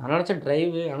 நான் நினச்சேன்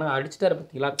டிரைவு, ஆனால் அடிச்சுட்டாரு.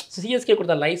 பார்த்தீங்களா, சிஎஸ்கே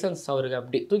கொடுத்த லைசன்ஸ் அவருக்கு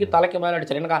அப்படி தூக்கி தலைக்கு மேலே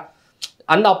அடித்தார். எனக்கு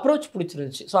அந்த அப்ரோச்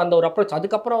பிடிச்சிருந்துச்சு. ஸோ அந்த ஒரு அப்ரோச்,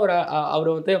 அதுக்கப்புறம் அவர்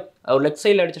வந்து லெஃப்ட்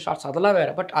சைடில் அடித்த ஷாட்ஸ் அதெல்லாம்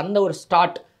வேறு. பட் அந்த ஒரு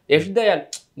ஸ்டார்ட், யஷ்தேல்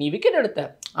நீ விக்கெட் எடுத்த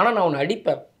ஆனால் நான் உன்னை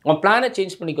அடிப்பேன், உன் பிளானை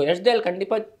சேஞ்ச் பண்ணிக்கோ. யஷ்தேல்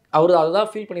கண்டிப்பாக அவர் அதுதான்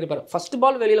ஃபீல் பண்ணியிருப்பார். ஃபர்ஸ்ட்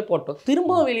பால் வெளியில் போட்டோம்,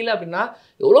 திரும்பவும் வெளியில் அப்படின்னா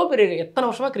எவ்வளோ பெரிய எத்தனை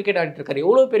வருஷமாக கிரிக்கெட் ஆடிட்டு இருக்காரு,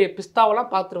 எவ்வளோ பெரிய பிஸ்தாவெல்லாம்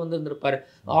பார்த்துட்டு வந்துருப்பார்,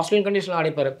 ஆஸ்திரேலியன் கண்டிஷனில்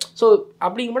ஆடிப்பார். ஸோ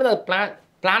அப்படிங்கும்போது அது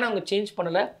பிளான் அவங்க சேஞ்ச்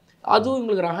பண்ணலை. அதுவும்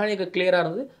இவங்களுக்கு ரஹானிக்கு கிளியராக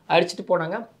இருந்து அடிச்சுட்டு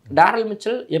போனாங்க. டேரல்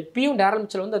மிச்சல் எப்பயும்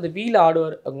வந்து அது வீல்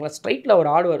ஆடுவார், அவங்களா ஸ்ட்ரைட்டில் அவர்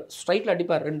ஆடுவார், ஸ்ட்ரைட்டில்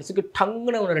அடிப்பார். 2 சிக்கு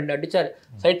டங்குன்னு ஒரு 2 அடித்தார்,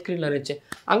 சைட் ஸ்க்ரீனில் இருந்துச்சு.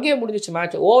 அங்கேயே முடிஞ்சிச்சு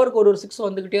மேட்ச். ஓவருக்கு ஒரு 6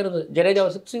 வந்துக்கிட்டே இருந்தது. ஜடேஜா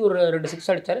ஒரு 6 ஒரு 2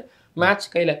 6 அடித்தார், மேட்ச்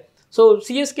கையில். ஸோ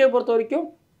சிஎஸ்கே பொறுத்த வரைக்கும்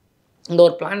இந்த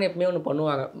ஒரு பிளான் எப்பவுமே ஒன்று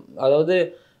பண்ணுவாங்க. அதாவது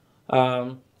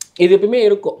இது எப்பவுமே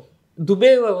இருக்கும்.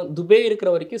 துபே இருக்கிற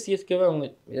வரைக்கும் சிஎஸ்கேவை அவங்க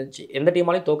எந்த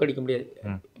டீமாலையும் தோக்கடிக்க முடியாது.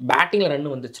 பேட்டிங்கில்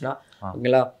ரன் வந்துச்சுன்னா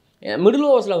ஓகேங்களா. மிடில்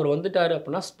ஓவர்ஸில் அவர் வந்துட்டார்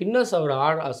அப்படின்னா ஸ்பின்னர்ஸ்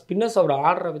அவர்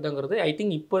ஆடுற விதங்கிறது ஐ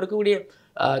திங்க் இப்போ இருக்கக்கூடிய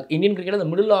இந்தியன் கிரிக்கெட் அந்த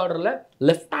மிடில் ஆர்டரில்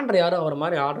லெஃப்ட் ஹேண்டர் யாரும் அவர்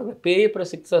மாதிரி ஆடுறது பெரிய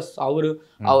சிக்ஸஸ்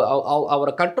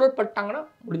அவரை கண்ட்ரோல் பண்ணிட்டாங்கன்னா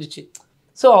முடிஞ்சிச்சு.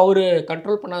 ஸோ அவர்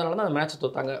கண்ட்ரோல் பண்ணாதனால தான் அந்த மேட்ச்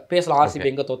தோத்தாங்க. பேசலாம் RCB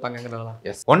எங்கே தோத்தாங்கிறதெல்லாம்.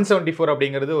 174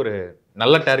 அப்படிங்கிறது ஒரு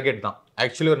நல்ல டார்கெட் தான்.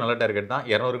 ஆக்சுவலி ஒரு நல்ல டார்கெட் தான்.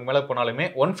 200க்கு மேலே போனாலுமே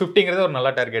 150ங்கிறது ஒரு நல்ல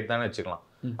டார்கெட் தான் வச்சுக்கலாம்.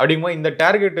 அப்படிங்கும்போது இந்த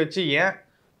டார்கெட் வச்சு ஏன்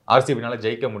RCBனால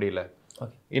ஜெயிக்க முடியல?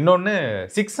 இன்னொன்று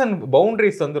 6 அண்ட்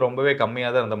பவுண்டரிஸ் வந்து ரொம்பவே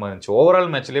கம்மியாக தான் இருந்த மாதிரி இருந்துச்சு.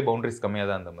 ஓவரால் மேட்ச்லேயே பவுண்டரிஸ் கம்மியாக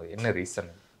தான் இருந்த மாதிரி. என்ன ரீசன்?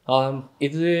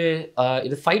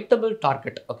 இது ஃபைட்டபிள்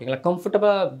டார்கெட் ஓகேங்களா.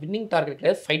 கம்ஃபர்டபுளாக வின்னிங் டார்கெட்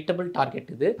கிடையாது, ஃபைட்டபிள் டார்கெட்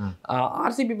இது.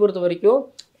 RCB பொறுத்த வரைக்கும்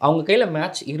அவங்க கையில்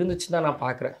மேட்ச் இருந்துச்சுன்னு தான் நான்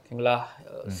பார்க்குறேன் ஓகேங்களா.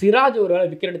 சிராஜ் ஒரு வேளை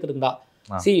விக்கெட் எடுத்திருந்தா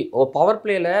பவர்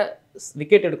பிளேயில்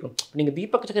விக்கெட் எடுக்கணும். நீங்கள்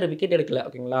தீபக் சக்கர் விக்கெட் எடுக்கல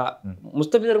ஓகேங்களா.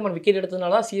 முஸ்தபிசர் ரஹ்மான் விக்கெட்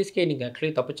எடுத்ததுனால தான் சிஎஸ்கே நீங்கள்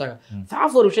ஆக்சுவலி தப்பிச்சாங்க.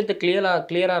 ஃபேஃப் ஒரு விஷயத்தை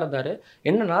கிளியராக இருந்தார்.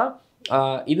 என்னன்னா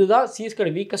இதுதான்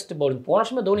சிஎஸ்கேட வீக்கஸ்ட் பவுலிங். போன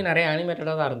வருஷமே தோனி நிறைய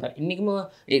அனிமேட்டடாக தான் இருந்தார். இன்றைக்குமே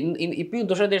இப்பயும்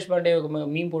துஷார் தேஷ்பாண்டே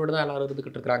மீன் போட்டு தான் எல்லாரும்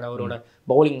இருந்துக்கிட்டு இருக்கிறாங்க. அவரோட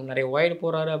பவுலிங் நிறைய வைடு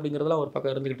போகிறாரு அப்படிங்கிறதுலாம் ஒரு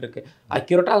பக்கம் இருந்துகிட்டு இருக்கு.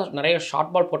 அக்யூரேட்டாக நிறைய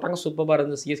ஷார்ட் பால் போட்டாங்க, சூப்பராக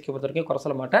இருந்து சிஎஸ்கே பொறுத்த வரைக்கும் குறை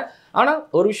சொல்ல மாட்டேன். ஆனால்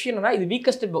ஒரு விஷயம் என்னன்னா இது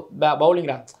வீக்கஸ்ட்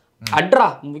பவுலிங்டா. அட்ரா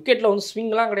விக்கெட்டில் வந்து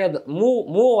ஸ்விங்லாம் கிடையாது,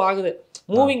 மூவ் ஆகுது.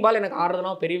 மூவிங் பால் எனக்கு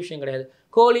ஆடுறதுனா பெரிய விஷயம் கிடையாது.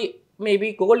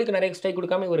 கோலிக்கு நிறைய ஸ்ட்ரைக்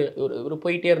கொடுக்காம ஒரு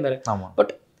போயிட்டே இருந்தார்.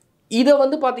 பட் இதை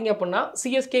வந்து பார்த்தீங்க அப்படின்னா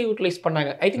சிஎஸ்கே யூட்டிலைஸ்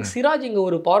பண்ணாங்க. ஐ திங்க் சிராஜ் இங்கே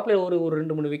ஒரு பவர் பிளே ஒரு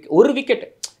 2-3 விக்கெட், ஒரு விக்கெட்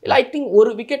இல்லை ஐ திங்க்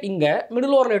ஒரு விக்கெட் இங்கே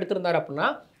மிடில் ஓவரில் எடுத்திருந்தார் அப்படின்னா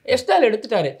எஸ்டால்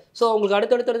எடுத்துட்டாரு. ஸோ அவங்களுக்கு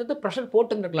அடுத்தடுத்து ப்ரெஷர்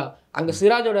போட்டுருந்துருக்கலாம். அங்கே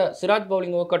சிராஜ்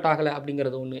பவுலிங் ஒர்க் அவுட் ஆகலை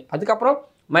அப்படிங்கிறது ஒன்று. அதுக்கப்புறம்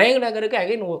மயங்க் நகருக்கு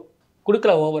அகைன்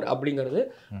கொடுக்கல ஓவர் அப்படிங்கிறது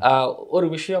ஒரு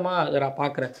விஷயமா அதை நான்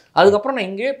பார்க்குறேன். அதுக்கப்புறம் நான்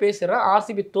இங்கேயே பேசுகிறேன்.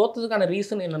 RCB தோத்ததுக்கான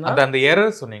ரீசன் என்னன்னா அந்த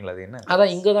எரர் சொன்னீங்களா, அது என்ன?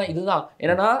 அதான் இங்கே தான் இதுதான்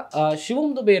என்னன்னா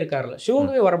சிவம் துபே இருக்கார்ல, சிவம்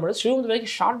துபே வரும்போது சிவம்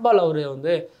துபேக்கு ஷார்ட் பால்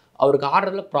அவருக்கு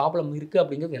ஆடுறதுல ப்ராப்ளம் இருக்குது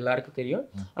அப்படிங்கிறது எல்லாருக்கும் தெரியும்.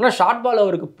 ஆனால் ஷார்ட் பால்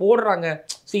அவருக்கு போடுறாங்க.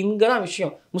 ஸோ இங்கே தான்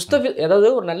விஷயம். ஏதாவது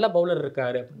ஒரு நல்ல பவுலர்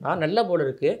இருக்காரு அப்படின்னா நல்ல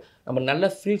பவுலருக்கு நம்ம நல்ல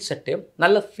ஃபீல்ட் செட்டு,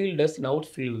 நல்ல ஃபீல்டர்ஸ் அவுட்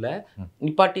ஃபீல்டில்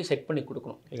நிப்பாட்டி செட் பண்ணி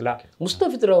கொடுக்கணும் இல்லைங்களா.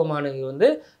 முஸ்தபிசர் ரஹ்மானுக்கு வந்து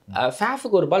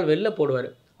ஃபேஃபுக்கு ஒரு பால் வெளில போடுவார்,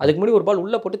 அதுக்கு முன்னாடி ஒரு பால்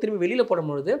உள்ளே போட்டு திரும்பி வெளியில்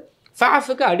போடும்பொழுது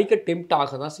ஃபேஃபுக்கு அடிக்க டெம்ப்ட்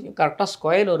ஆக தான் செய்யும். கரெக்டாக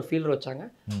ஸ்கொயரில் ஒரு ஃபீல்டர் வச்சாங்க,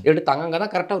 எடுத்தாங்க. அங்கே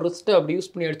தான் கரெக்டாக ரிஸ்ட்டு அப்படி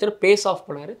யூஸ் பண்ணி அடிச்சார், பேஸ் ஆஃப்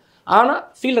பண்ணார். ஆனால்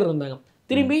ஃபீல்டர் இருந்தாங்க.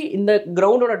 திரும்பி இந்த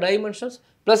கிரவுண்டோட டைமென்ஷன்ஸ்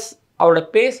ப்ளஸ் அவரோட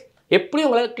பேஸ் எப்படியும்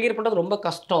உங்களால் கிளியர் பண்ணுறது ரொம்ப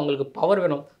கஷ்டம், உங்களுக்கு பவர்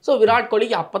வேணும். ஸோ விராட்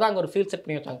கோலிக்கு அப்போ தான் அங்கே ஒரு ஃபீல்ட் செட்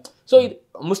பண்ணி வச்சாங்க. ஸோ இது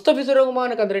முஸ்தபிசர்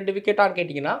ரஹ்மானுக்கு அந்த 2 விக்கெட்டான்னு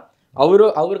கேட்டிங்கன்னா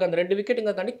அவருக்கு அந்த 2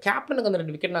 விக்கெட்டுங்க தாண்டி கேப்டனுக்கு அந்த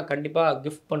 2 விக்கெட் நான் கண்டிப்பாக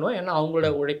கிஃப்ட் பண்ணுவேன். ஏன்னா அவங்களோட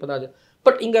உழைப்பு தான் அது.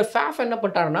 பட் இங்கே ஃபேஃப் என்ன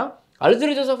பண்ணிட்டாருன்னா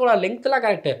அல்சரி ஜோசஃபோட லெங்க்லாம்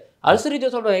correct, அல்சரி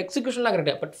ஜோசஃபோட எக்ஸிக்யூஷன்லாம்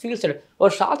correct, but field set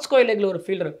ஒரு ஷார்ட் ஸ்கொயர் லெக்கில் ஒரு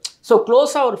ஃபீல்டர், ஸோ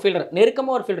க்ளோஸாக ஒரு ஃபீல்டர்,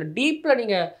 நெருக்கமாக ஒரு ஃபீல்டர், டீப்பில்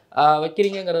நீங்கள்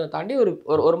வைக்கிறீங்கிறத தாண்டி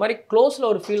ஒரு மாதிரி க்ளோஸில்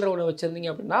ஒரு ஃபீல்டர் ஒன்று வச்சுருந்தீங்க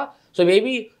அப்படின்னா ஸோ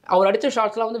மேபி அவர் அடித்த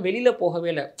ஷாட்ஸ்லாம் வந்து வெளியில் போகவே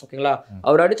இல்லை ஓகேங்களா.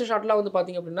 அவர் அடித்த ஷாட்லாம் வந்து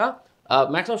பார்த்தீங்க அப்படின்னா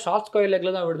மேக்ஸிமம் ஷார்ட் ஸ்கொயர்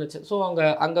லெக்கில் தான் விழுந்துச்சு. ஸோ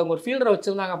அங்கே ஒரு ஃபீல்டரை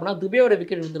வச்சுருந்தாங்க அப்படின்னா துபேயோட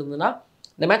விக்கெட் விழுந்துருந்ததுன்னா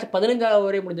இந்த மேட்ச் 15வது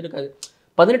வரை முடிஞ்சிருக்காது.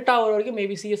 18வது வரைக்கும்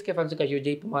மேபி சிஎஸ்கே ஃபேன்ஸுக்கு ஐயோ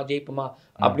ஜெயிப்புமா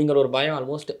அப்படிங்கிற ஒரு பயம்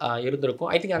ஆல்மோஸ்ட் இருந்திருக்கும்.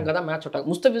 ஐ திங்க் அங்கே தான் மேட்ச் விட்டாங்க.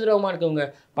 முஸ்தபிசர் ரஹ்மானுக்கு இவங்க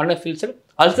பண்ண ஃபீல்ட் செட்,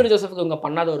 அல்சரி ஜோசஃபுக்கு இவங்க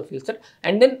பண்ணாத ஒரு field set,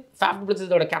 and then Faf to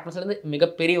பிளேசிஸோட கேப்டன்ஸ்லேருந்து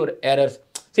மிகப்பெரிய ஒரு எரர்ஸ்.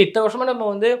 ஸோ இத்தனை வருஷமாக நம்ம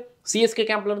வந்து சிஎஸ்கே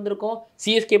கேம்பில் இருந்திருக்கோம்,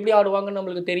 சிஎஸ்கே எப்படி ஆடுவாங்கன்னு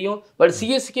நம்மளுக்கு தெரியும். பட்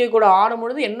சிஎஸ்கே கூட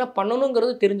ஆடும்பொழுது என்ன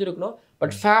பண்ணணுங்கிறது தெரிஞ்சிருக்கணும்.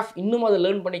 பட் ஃபேஃப் இன்னும் அதை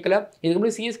லேர்ன் பண்ணிக்கல. இதுக்கு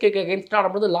முன்னாடி சிஎஸ்கேக்கு அகேன்ஸ்டாக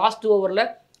ஆடும்போது லாஸ்ட் ஓவரில்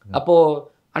அப்போது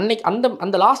அன்னைக்கு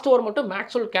அந்த லாஸ்ட் ஓவர் மட்டும்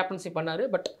மேக்ஸ்வெல் கேப்டன்சி பண்ணார்.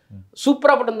 பட்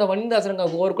சூப்பராக போட்டு அந்த வனிதா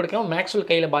அசரங்காவுக்கு ஓவர் கொடுக்காம மேக்ஸ்வெல்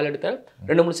கையில் பால் எடுத்தார்,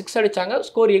 2-3 6 அடித்தாங்க,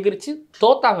 ஸ்கோர் எகிரிச்சு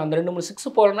தோத்தாங்க. அந்த 2-3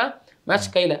 6 போலனா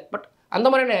மேட்ச் கையில். பட் அந்த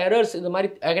மாதிரியான எரர்ஸ் இது மாதிரி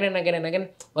அகன்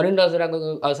வனிதா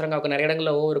அசரங்காவுக்கு நிறைய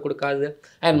இடங்களில் ஓவர் கொடுக்காது.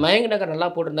 அண்ட் மயங்க் நகர் நல்லா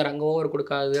போட்டிருந்தார், அங்கே ஓவர்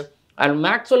கொடுக்காது. அண்ட்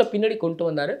மேக்ஸ்வெல்லை பின்னாடி கொண்டு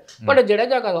வந்தார். பட்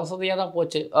ஜடேஜாவுக்கு அது வசதியாக தான்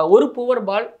போச்சு. ஒரு புவர்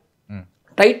பால்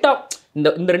டைட்டாக இந்த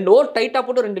 2 ஓவர் டைட்டாக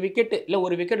போட்டு 2 விக்கெட்டு இல்லை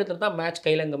ஒரு விக்கெட் எடுத்துகிட்டு தான் மேட்ச்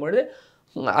கையிலங்கும்பொழுது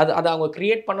அதை அவங்க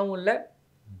க்ரியேட் பண்ணவும் இல்லை.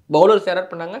 பவுலர்ஸ்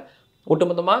எரர் பண்ணாங்க.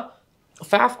 ஒட்டுமொத்தமாக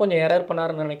ஃபேஃப் கொஞ்சம் எரர்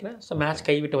பண்ணாருன்னு நினைக்கிறேன். ஸோ மேட்ச்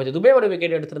கைவிட்டு வச்சு துபேவோட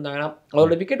விக்கெட் எடுத்திருந்தாங்கன்னா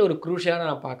அவரோட விக்கெட் ஒரு க்ரூஷியலாக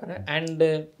நான் பார்க்குறேன். அண்டு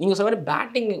நீங்கள் சொன்ன மாதிரி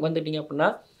பேட்டிங் வந்துட்டீங்க அப்படின்னா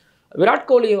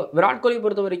விராட் கோலி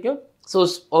பொறுத்த வரைக்கும் ஸோ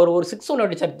ஒரு 6 ஒன்று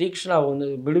அடித்தார். தீக்ஷனா வந்து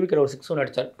விடுவிக்கிற ஒரு 6 ஒன்று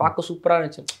அடித்தார். பார்க்க சூப்பராக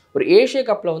இருந்துச்சு. ஒரு ஏஷியா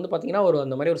கப்பில் வந்து பார்த்தீங்கன்னா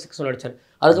அந்த மாதிரி ஒரு 6 ஒன்று அடித்தார்.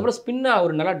 அதுக்கப்புறம் ஸ்பின்னை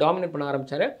அவர் நல்லா டாமினேட் பண்ண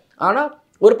ஆரம்பித்தார். ஆனால்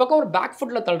ஒரு பக்கம் ஒரு பேக்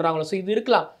ஃபுட்டில் தள்ளுறாங்களோ, ஸோ இது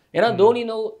இருக்கலாம். ஏன்னா Dhoni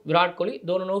no Virat Kohli,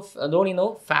 Dhoni no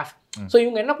Faf. So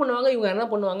இவங்க என்ன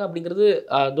பண்ணுவாங்க அப்படிங்கிறது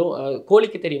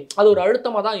கோலிக்கு தெரியும். அது ஒரு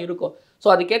அழுத்தமாக தான் இருக்கும். ஸோ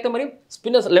அதுக்கேற்ற மாதிரி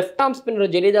ஸ்பின்னர்ஸ், லெஃப்ட் ஆர்ம்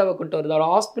ஸ்பின்னர் ஜடேஜாவை கொண்டு வருது, ஒரு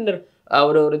ஆஃப் ஸ்பின்னர்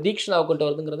ஒரு தீக்ஷனாவை கொண்டு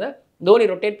வருதுங்கிறத தோனி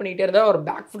ரொட்டேட் பண்ணிக்கிட்டே இருந்தால் ஒரு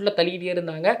பேக் ஃபுட்டில் தள்ளிக்கிட்டே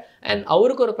இருந்தாங்க. அண்ட்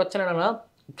அவருக்கு ஒரு பிரச்சனை என்னன்னா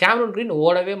கேமரன் கிரீன்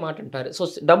ஓடவே மாட்டேன்ட்டார். ஸோ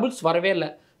டபுள்ஸ் வரவே இல்லை.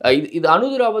 இது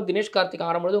அனுதுராவத் தினேஷ் கார்த்திக்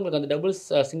ஆடும்போது உங்களுக்கு அந்த டபுள்ஸ்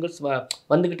சிங்கிள்ஸ்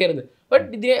வந்துக்கிட்டே இருந்தது. பட்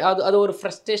இதே அது ஒரு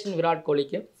ஃப்ரஸ்ட்ரேஷன் விராட்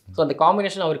கோலிக்கு. ஸோ அந்த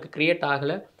காம்பினேஷன் அவருக்கு கிரியேட்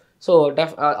ஆகலை. ஸோ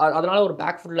அதனால் ஒரு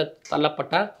பேக் ஃபுட்டில்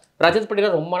தள்ளப்பட்டார். ரஜத்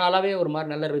பட்டியலர் ரொம்ப நாளாகவே ஒரு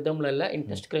மாதிரி நல்ல ரிதமில் இல்லை.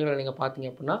 டெஸ்ட் கிரிக்கெட்டில் நீங்கள் பார்த்தீங்க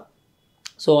அப்படின்னா.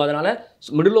 ஸோ அதனால்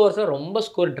மிடில் ஓவர்ஸில் ரொம்ப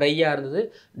ஸ்கோர் ட்ரையாக இருந்தது.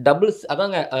 டபுள்ஸ்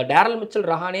அதாங்க டேரல் மிச்சல்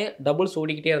ரஹானே டபுள்ஸ்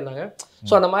ஓடிக்கிட்டே இருந்தாங்க.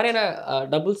 ஸோ அந்த மாதிரியான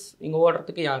டபுள்ஸ் இங்கே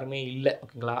ஓடுறதுக்கு யாருமே இல்லை,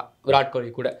 ஓகேங்களா, விராட் கோலி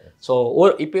கூட. ஸோ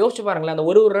இப்போ யோசிச்சு பாருங்களேன், அந்த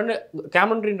ஒரு ரன்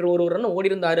கேமரன் கிரீன் ஒரு ரன்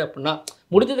ஓடி இருந்தார் அப்படின்னா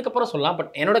முடிஞ்சதுக்கப்புறம் சொல்லலாம்.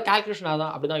 பட் என்னோட கால்குலேஷன்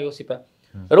அதான், அப்படி தான் யோசிப்பேன்.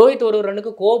 ரோஹித் ஒரு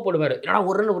ரன்னுக்கு கோவப்படுவார், ஏன்னா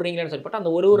ஒரு ரன் விடுறீங்கன்னு சொல்லி. பட்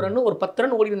அந்த ஒரு ரன் ஒரு 10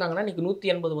 ரன் ஓடி இருந்தாங்கன்னா இன்னைக்கு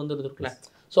 180 வந்துடுது இருக்குல்ல.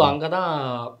 ஸோ அங்கே தான்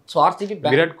ஸோ RCB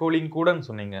விராட் கோலின்னு கூடன்னு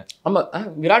சொன்னீங்க. ஆமாம்,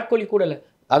 விராட் கோலி கூட இல்லை,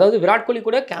 அதாவது விராட் கோலி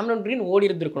கூட கேமரன் கிரீன் ஓடி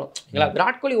இருந்திருக்கணும்.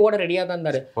 விராட் கோலி ஓட ரெடியாக தான்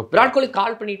இருந்தார். விராட் கோலி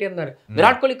கால் பண்ணிகிட்டே இருந்தார்.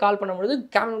 விராட் கோலி கால் பண்ணும்போது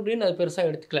கேமரன் கிரீன் அது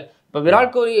பெருசாக எடுத்துக்கல. இப்போ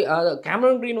விராட் கோலி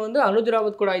கேமரன் கிரீன் வந்து அனுஜ்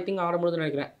ராவத் கூட ஐ திங்க் ஆடும்போது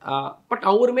நினைக்கிறேன். பட்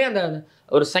அவருமே அந்த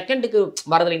ஒரு செகண்டுக்கு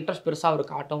வரதில் இன்ட்ரெஸ்ட் பெருசாக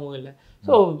அவர் காட்டவும் இல்லை.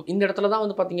 ஸோ இந்த இடத்துல தான்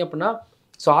வந்து பார்த்தீங்க அப்படின்னா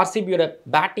ஸோ RCBயோட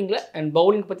பேட்டிங்கில் அண்ட்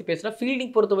பவுலிங் பற்றி பேசுகிறேன்.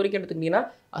 ஃபீல்டிங் பொறுத்த வரைக்கும் எடுத்துக்கிட்டிங்கன்னா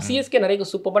CSK நிறைய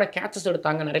சூப்பரான கேச்சஸ்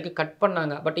எடுத்தாங்க, நிறைய கட்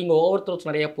பண்ணாங்க. பட் இங்கே ஓவர் த்ரோஸ்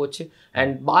நிறையா போச்சு.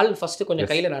 அண்ட் பால் ஃபஸ்ட்டு கொஞ்சம்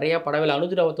கையில் நிறையா படவில்லை.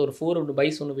 அனுஜ் ராவத் ஒரு 4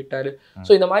 பைஸ் ஒன்று விட்டார்.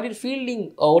 ஸோ இந்த மாதிரி ஃபீல்டிங்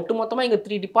ஒட்டு மொத்தமாக இங்கே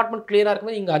 3 டிபார்ட்மெண்ட் கிளியராக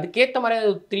இருக்கும்போது இங்கே அதுக்கேற்ற மாதிரி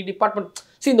 3 டிபார்ட்மெண்ட்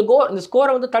இந்த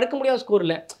ஸ்கோரை வந்து தடுக்க முடியாத ஸ்கோர்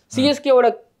இல்லை. CSKவோட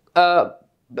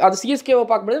அது CSKவை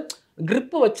பார்க்கும்போது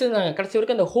கிரிப்பு வச்சுருந்தாங்க, கடைசி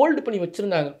வரைக்கும் அந்த ஹோல்டு பண்ணி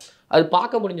வச்சுருந்தாங்க, அது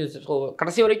பார்க்க முடிஞ்சிச்சு. ஸோ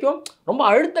கடைசி வரைக்கும் ரொம்ப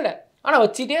அழுத்தலை, ஆனால்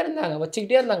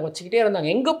வச்சுக்கிட்டே இருந்தாங்க.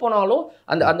 எங்கே போனாலும்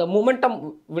அந்த மொமெண்டம்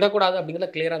விடக்கூடாது அப்படிங்கிறத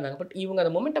கிளியராக இருந்தாங்க. பட் இவங்க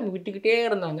அந்த மொமெண்டம் விட்டுக்கிட்டே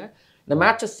இருந்தாங்க. இந்த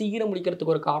மேட்சை சீக்கிரம்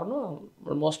முடிக்கிறதுக்கு ஒரு காரணம்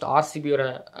ஆல்மோஸ்ட் RCBயோட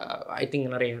ஐ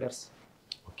திங்க் நிறைய errors.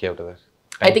 Okay brother,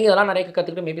 I think இதெல்லாம் நிறைய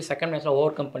கற்றுக்கிட்டு மேபி செகண்ட் மேட்ச்சில்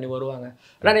ஓவர் கம் பண்ணி வருவாங்க.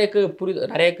 நிறைய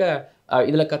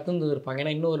இதில் கற்றுந்து இருப்பாங்க.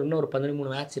 ஏன்னா இன்னொரு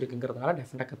 13 மேட்ச் இருக்குங்கிறதுனால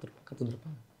டெஃபினட்டாக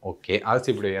கற்றுந்துருப்பாங்க. ஓகே,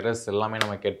 RCBயோட எரர்ஸ் எல்லாமே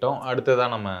நம்ம கேட்டோம்.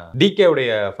 அடுத்ததான் நம்ம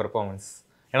DKவுடைய பர்ஃபார்மன்ஸ்.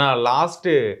 ஏன்னா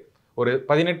லாஸ்ட்டு ஒரு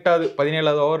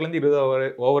 17வது ஓவர்லேருந்து 20வது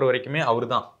ஓவர் வரைக்குமே அவர்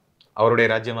தான் அவருடைய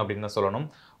ராஜ்யம் அப்படின்னு தான் சொல்லணும்.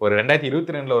 ஒரு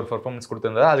 2022 ஒரு பர்ஃபார்மன்ஸ்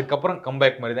கொடுத்துருந்தா, அதுக்கப்புறம்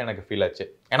கம்பேக் மாதிரி தான் எனக்கு ஃபீல் ஆச்சு.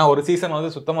 ஏன்னா ஒரு சீசன்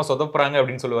வந்து சுத்தமாக சொதப்புறாங்க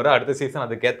அப்படின்னு சொல்லுவார், அடுத்த சீசன்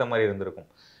அதுக்கேற்ற மாதிரி இருந்திருக்கும்.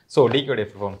 ஸோ DKவுடைய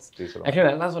பர்ஃபார்மன்ஸ் ஆக்சுவலி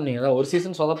நல்லா சொன்னீங்க. அதான் ஒரு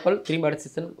சீசன் சொதப்பல், திரும்பி அடுத்த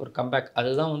சீசன் ஒரு கம்பேக்.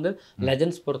 அதுதான் வந்து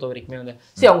லெஜண்ட்ஸ் பொறுத்த வரைக்குமே வந்து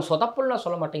அவங்க சொதப்பல் நான்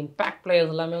சொல்ல மாட்டேன். இம்பாக்ட்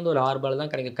பிளேயர்ஸ் எல்லாமே வந்து ஒரு 6 பால்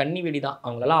தான் கிடைக்கும். கன்னி வெடி தான்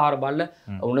அவங்களெல்லாம். 6 பாலில்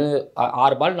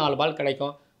 6 பால் 4 பால்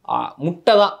கிடைக்கும்.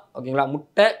 முட்டை தான், ஓகேங்களா,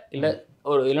 முட்டை இல்லை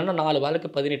இல்லைன்னா 4 பாலுக்கு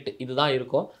 18 இதுதான்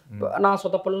இருக்கும். நான்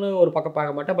சொதப்பல்னு ஒரு பக்கம்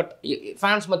பார்க்க மாட்டேன். பட்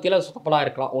ஃபேன்ஸ் மத்தியில் அது சொதப்பலாக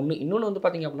இருக்கலாம். இன்னொன்று வந்து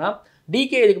பார்த்தீங்க அப்படின்னா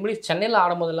DK இதுக்கு முன்னாடி சென்னையில்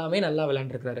ஆடும்போது எல்லாமே நல்லா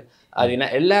விளையாண்டுருக்காரு. அது என்ன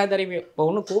எல்லா தடவையும் இப்போ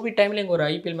ஒன்று கோவிட் டைமில் எங்கள் ஒரு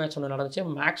IPL மேட்ச் ஒன்று நடந்துச்சு.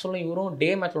 மேக்ஸும் இவரும் டே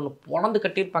மேட்ச் ஒன்று பொழந்து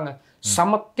கட்டியிருப்பாங்க,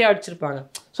 சமத்தையாக அடிச்சிருப்பாங்க.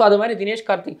 ஸோ அது மாதிரி தினேஷ்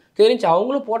கார்த்திக் தெரிஞ்சு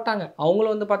அவங்களும் போட்டாங்க.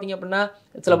 அவங்களும் வந்து பார்த்தீங்க அப்படின்னா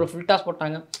சில பேர் ஃபுல் டாஸ்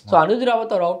போட்டாங்க. So Anuj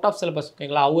Rawat our out of syllabus,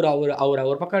 ஓகேங்களா, அவர்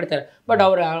ஒரு பக்கம் எடுத்தார். பட்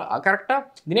அவர் கரெக்டாக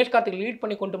தினேஷ் கார்த்திக் லீட்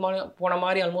பண்ணி கொண்டு போன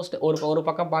மாதிரி ஆல்மோஸ்ட் ஒரு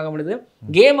பக்கம் பார்க்க முடியுது.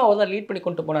 கேம் அவர் தான் லீட் பண்ணி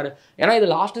கொண்டு போனார். ஏன்னா இது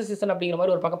லாஸ்ட் சீசன் அப்படிங்கிற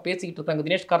மாதிரி ஒரு பக்கம் பேசிக்கிட்டு இருக்காங்க.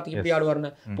 தினேஷ் கார்த்திக் எப்படி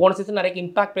ஆடுவார்னு. போன சீசன் நிறைய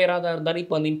இம்பாக்ட் பிளேயராக தான் இருந்தார்.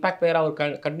 இப்போ அந்த இம்பாக்ட் பிளேயராக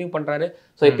அவர் கண்டினியூ பண்ணுறாரு.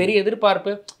 ஸோ பெரிய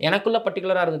எதிர்பார்ப்பு எனக்குள்ள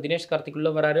பர்டிகுலராக இருந்தது. தினேஷ் கார்த்திக்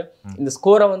உள்ள வராரு, இந்த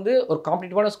ஸ்கோரை வந்து ஒரு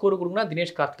காம்படிட்டிவான ஸ்கோர் கொடுக்குன்னா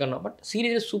தினேஷ் கார்த்திக் ஆனா. பட்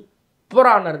சீரியஸ்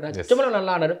சூப்பராக ஆனார், நிச்சயமாக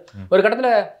நல்லா ஆனார். ஒரு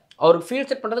கட்டத்தில் அவருக்கு ஃபீல்ட்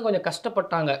செட் பண்ணுறது கொஞ்சம்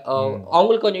கஷ்டப்பட்டாங்க.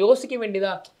 அவங்களுக்கு கொஞ்சம் யோசிக்க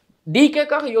வேண்டியதா,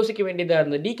 DKக்காக யோசிக்க வேண்டியதாக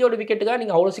இருந்தது. DKவோட விக்கெட்டுக்காக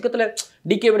நீங்கள் அவ்வளோ சீக்கிரத்தில்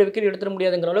DKவோட விக்கெட் எடுத்துட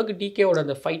முடியாதுங்கிற அளவுக்கு DKவோட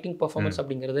அந்த ஃபைட்டிங் பர்ஃபார்மன்ஸ்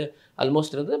அப்படிங்கிறது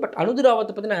ஆல்மோஸ்ட் இருந்தது. பட் அனுஜ்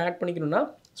ராவத்தை பற்றி நான் ஆட் பண்ணிக்கணும்னா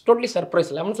டோட்டலி சர்ப்ரைஸ்.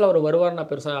 11th அவர் வருவார் நான்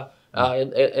பெருசாக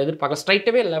எதிர்பார்க்கல.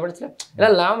 ஸ்ட்ரைட்டாகவே 11th.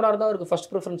 ஏன்னா லேம்ரார் தான் அவருக்கு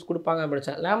ஃபஸ்ட் ப்ரிஃபரன்ஸ் கொடுப்பாங்க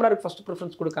படித்தேன். லேம்ராருக்கு ஃபஸ்ட்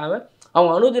ப்ரிஃபரன்ஸ் கொடுக்காம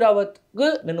அவங்க அனுஜ் ராவத்துக்கு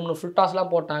 2-3 ஃபுல்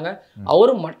டாஸ்லாம் போட்டாங்க.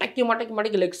 அவரும்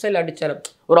மடக்கி லெக் சைடில் அடித்தார்.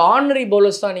 ஒரு ஆர்டினரி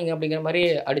பவுலர்ஸ் தான் நீங்கள் அப்படிங்கிற மாதிரி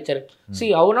அடித்தார்.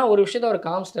 அவனா ஒரு விஷயத்தை அவர்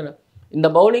காமிச்சிட்டாரு, இந்த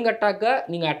பவுலிங் அட்டாக்கை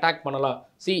நீங்கள் அட்டாக் பண்ணலாம்.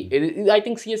 இது ஐ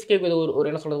திங்க் CSKக்கு இது ஒரு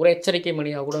என்ன சொல்கிறது, ஒரு எச்சரிக்கை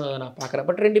மணியாக கூட நான் பார்க்குறேன்.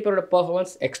 பட் 2 பேரோட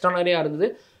பர்ஃபார்மன்ஸ் எக்ஸ்ட்ரானரியாக இருந்தது.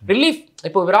 ரிலீஃப்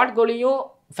இப்போ விராட் கோலியும்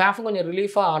ஃபேஃபும் கொஞ்சம்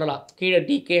ரிலீஃபாக ஆடலாம். கீழே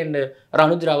DK அண்ட்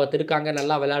அனுஜ் ராவத் இருக்காங்க,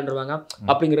 நல்லா விளையாண்டுருவாங்க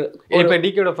அப்படிங்கிற. இப்போ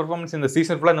DKவோட பர்ஃபார்மன்ஸ் இந்த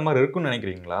சீசன் ஃபுல்லாக இந்த மாதிரி இருக்குன்னு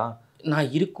நினைக்கிறீங்களா?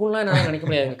 நான் இருக்கும்லாம் என்னால் நினைக்க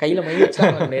முடியாது, கையில் மை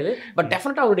வச்சாங்க கிடையாது. பட்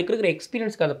டெஃபினட்டாக அவருடைய இருக்கிற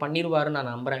எக்ஸ்பீரியன்ஸ்க்கு அதை பண்ணிடுவாருன்னு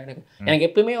நான் நம்புறேன். எனக்கு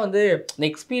எப்பவுமே வந்து இந்த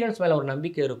எக்ஸ்பீரியன்ஸ் மேலே ஒரு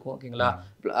நம்பிக்கை இருக்கும், ஓகேங்களா.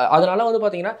 அதனால வந்து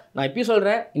பார்த்தீங்கன்னா நான் இப்பயும்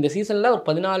சொல்கிறேன், இந்த சீசனில் ஒரு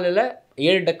 14ல்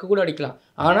 7 டக்கு கூட அடிக்கலாம்.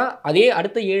 ஆனால் அதே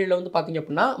அடுத்த 7ல் வந்து பார்த்தீங்க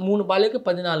அப்படின்னா 3 பாலுக்கு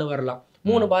 14 வரலாம்,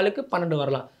 3 பாலுக்கு 12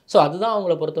 வரலாம். ஸோ அதுதான்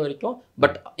அவங்கள பொறுத்த வரைக்கும்.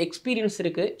 பட் எக்ஸ்பீரியன்ஸ்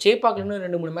இருக்குது. சேப்பாக்லன்னு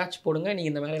 2-3 மேட்ச் போடுங்க,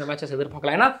 நீங்கள் இந்த மாதிரி மேட்சஸ்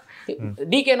எதிர்பார்க்கலாம். ஏன்னா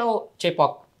டிகேனோ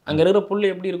சேப்பாக் அங்கே இருக்கிற புல்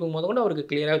எப்படி இருக்கும் போது கூட அவருக்கு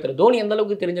கிளியராகவே தெரியும். தோனி எந்த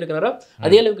அளவுக்கு தெரிஞ்சிருக்கிறாரோ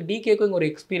அதே அளவுக்கு டிகேக்கும் இங்கே ஒரு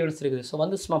எக்ஸ்பீரியன்ஸ் இருக்குது. ஸோ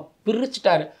வந்து சும்மா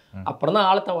பிரிச்சுட்டாரு. அப்புறம் தான்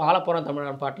ஆள போகிறோம்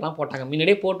தமிழ் பாட்டெலாம் போட்டாங்க,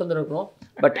 முன்னாடியே போட்டு வந்துருக்கணும்.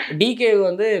 பட் டிகே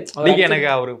வந்து எனக்கு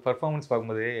அவர் பர்ஃபார்மன்ஸ்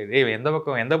பார்க்கும்போது எந்த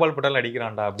பக்கம் எந்த பால் போட்டாலும்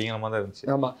அடிக்கிறான்டா அப்படிங்கிற மாதிரி தான் இருந்துச்சு.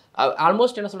 ஆமாம்,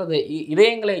 ஆல்மோஸ்ட் என்ன சொல்கிறது,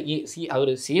 இதயங்களை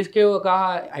அவர்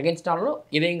சிஎஸ்கேவுக்காக அகேன்ஸ்டாலும்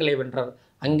இதயங்களை வென்றார்,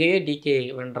 அங்கேயே டிகே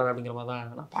வென்றார் அப்படிங்கிற மாதிரி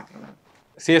தான் நான் பார்க்குறேன்.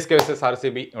 சிஎஸ்கே vs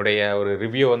ஆர்சிபி உடைய ஒரு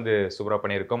ரிவ்யூ வந்து சூப்பராக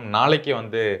பண்ணியிருக்கோம். நாளைக்கு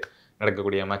வந்து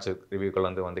நடக்கக்கூடிய மேட்ச் ரிவ்யூக்கள்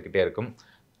வந்து வந்துக்கிட்டே இருக்கும்.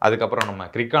 அதுக்கப்புறம் நம்ம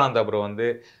கிரிக்கானந்தா ப்ரோ வந்து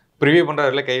ப்ரிவியூ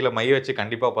பண்ணுறதுல கையில் மை வச்சு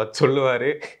கண்டிப்பாக பார்த்து சொல்லுவார்.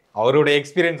 அவருடைய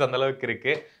எக்ஸ்பீரியன்ஸ் அந்த அளவுக்கு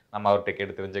இருக்குது, நம்ம அவர்கிட்ட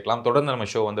கேட்டு தெரிஞ்சுக்கலாம். தொடர்ந்து நம்ம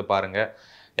ஷோ வந்து பாருங்கள்.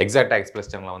 எக்ஸாக்டாக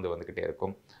எக்ஸ்பிரஸ் சேனலில் வந்து வந்துக்கிட்டே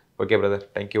இருக்கும். Okay brother,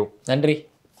 thank you. நன்றி.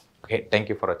 ஓகே,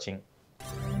 தேங்க்யூ ஃபார் வாட்சிங்.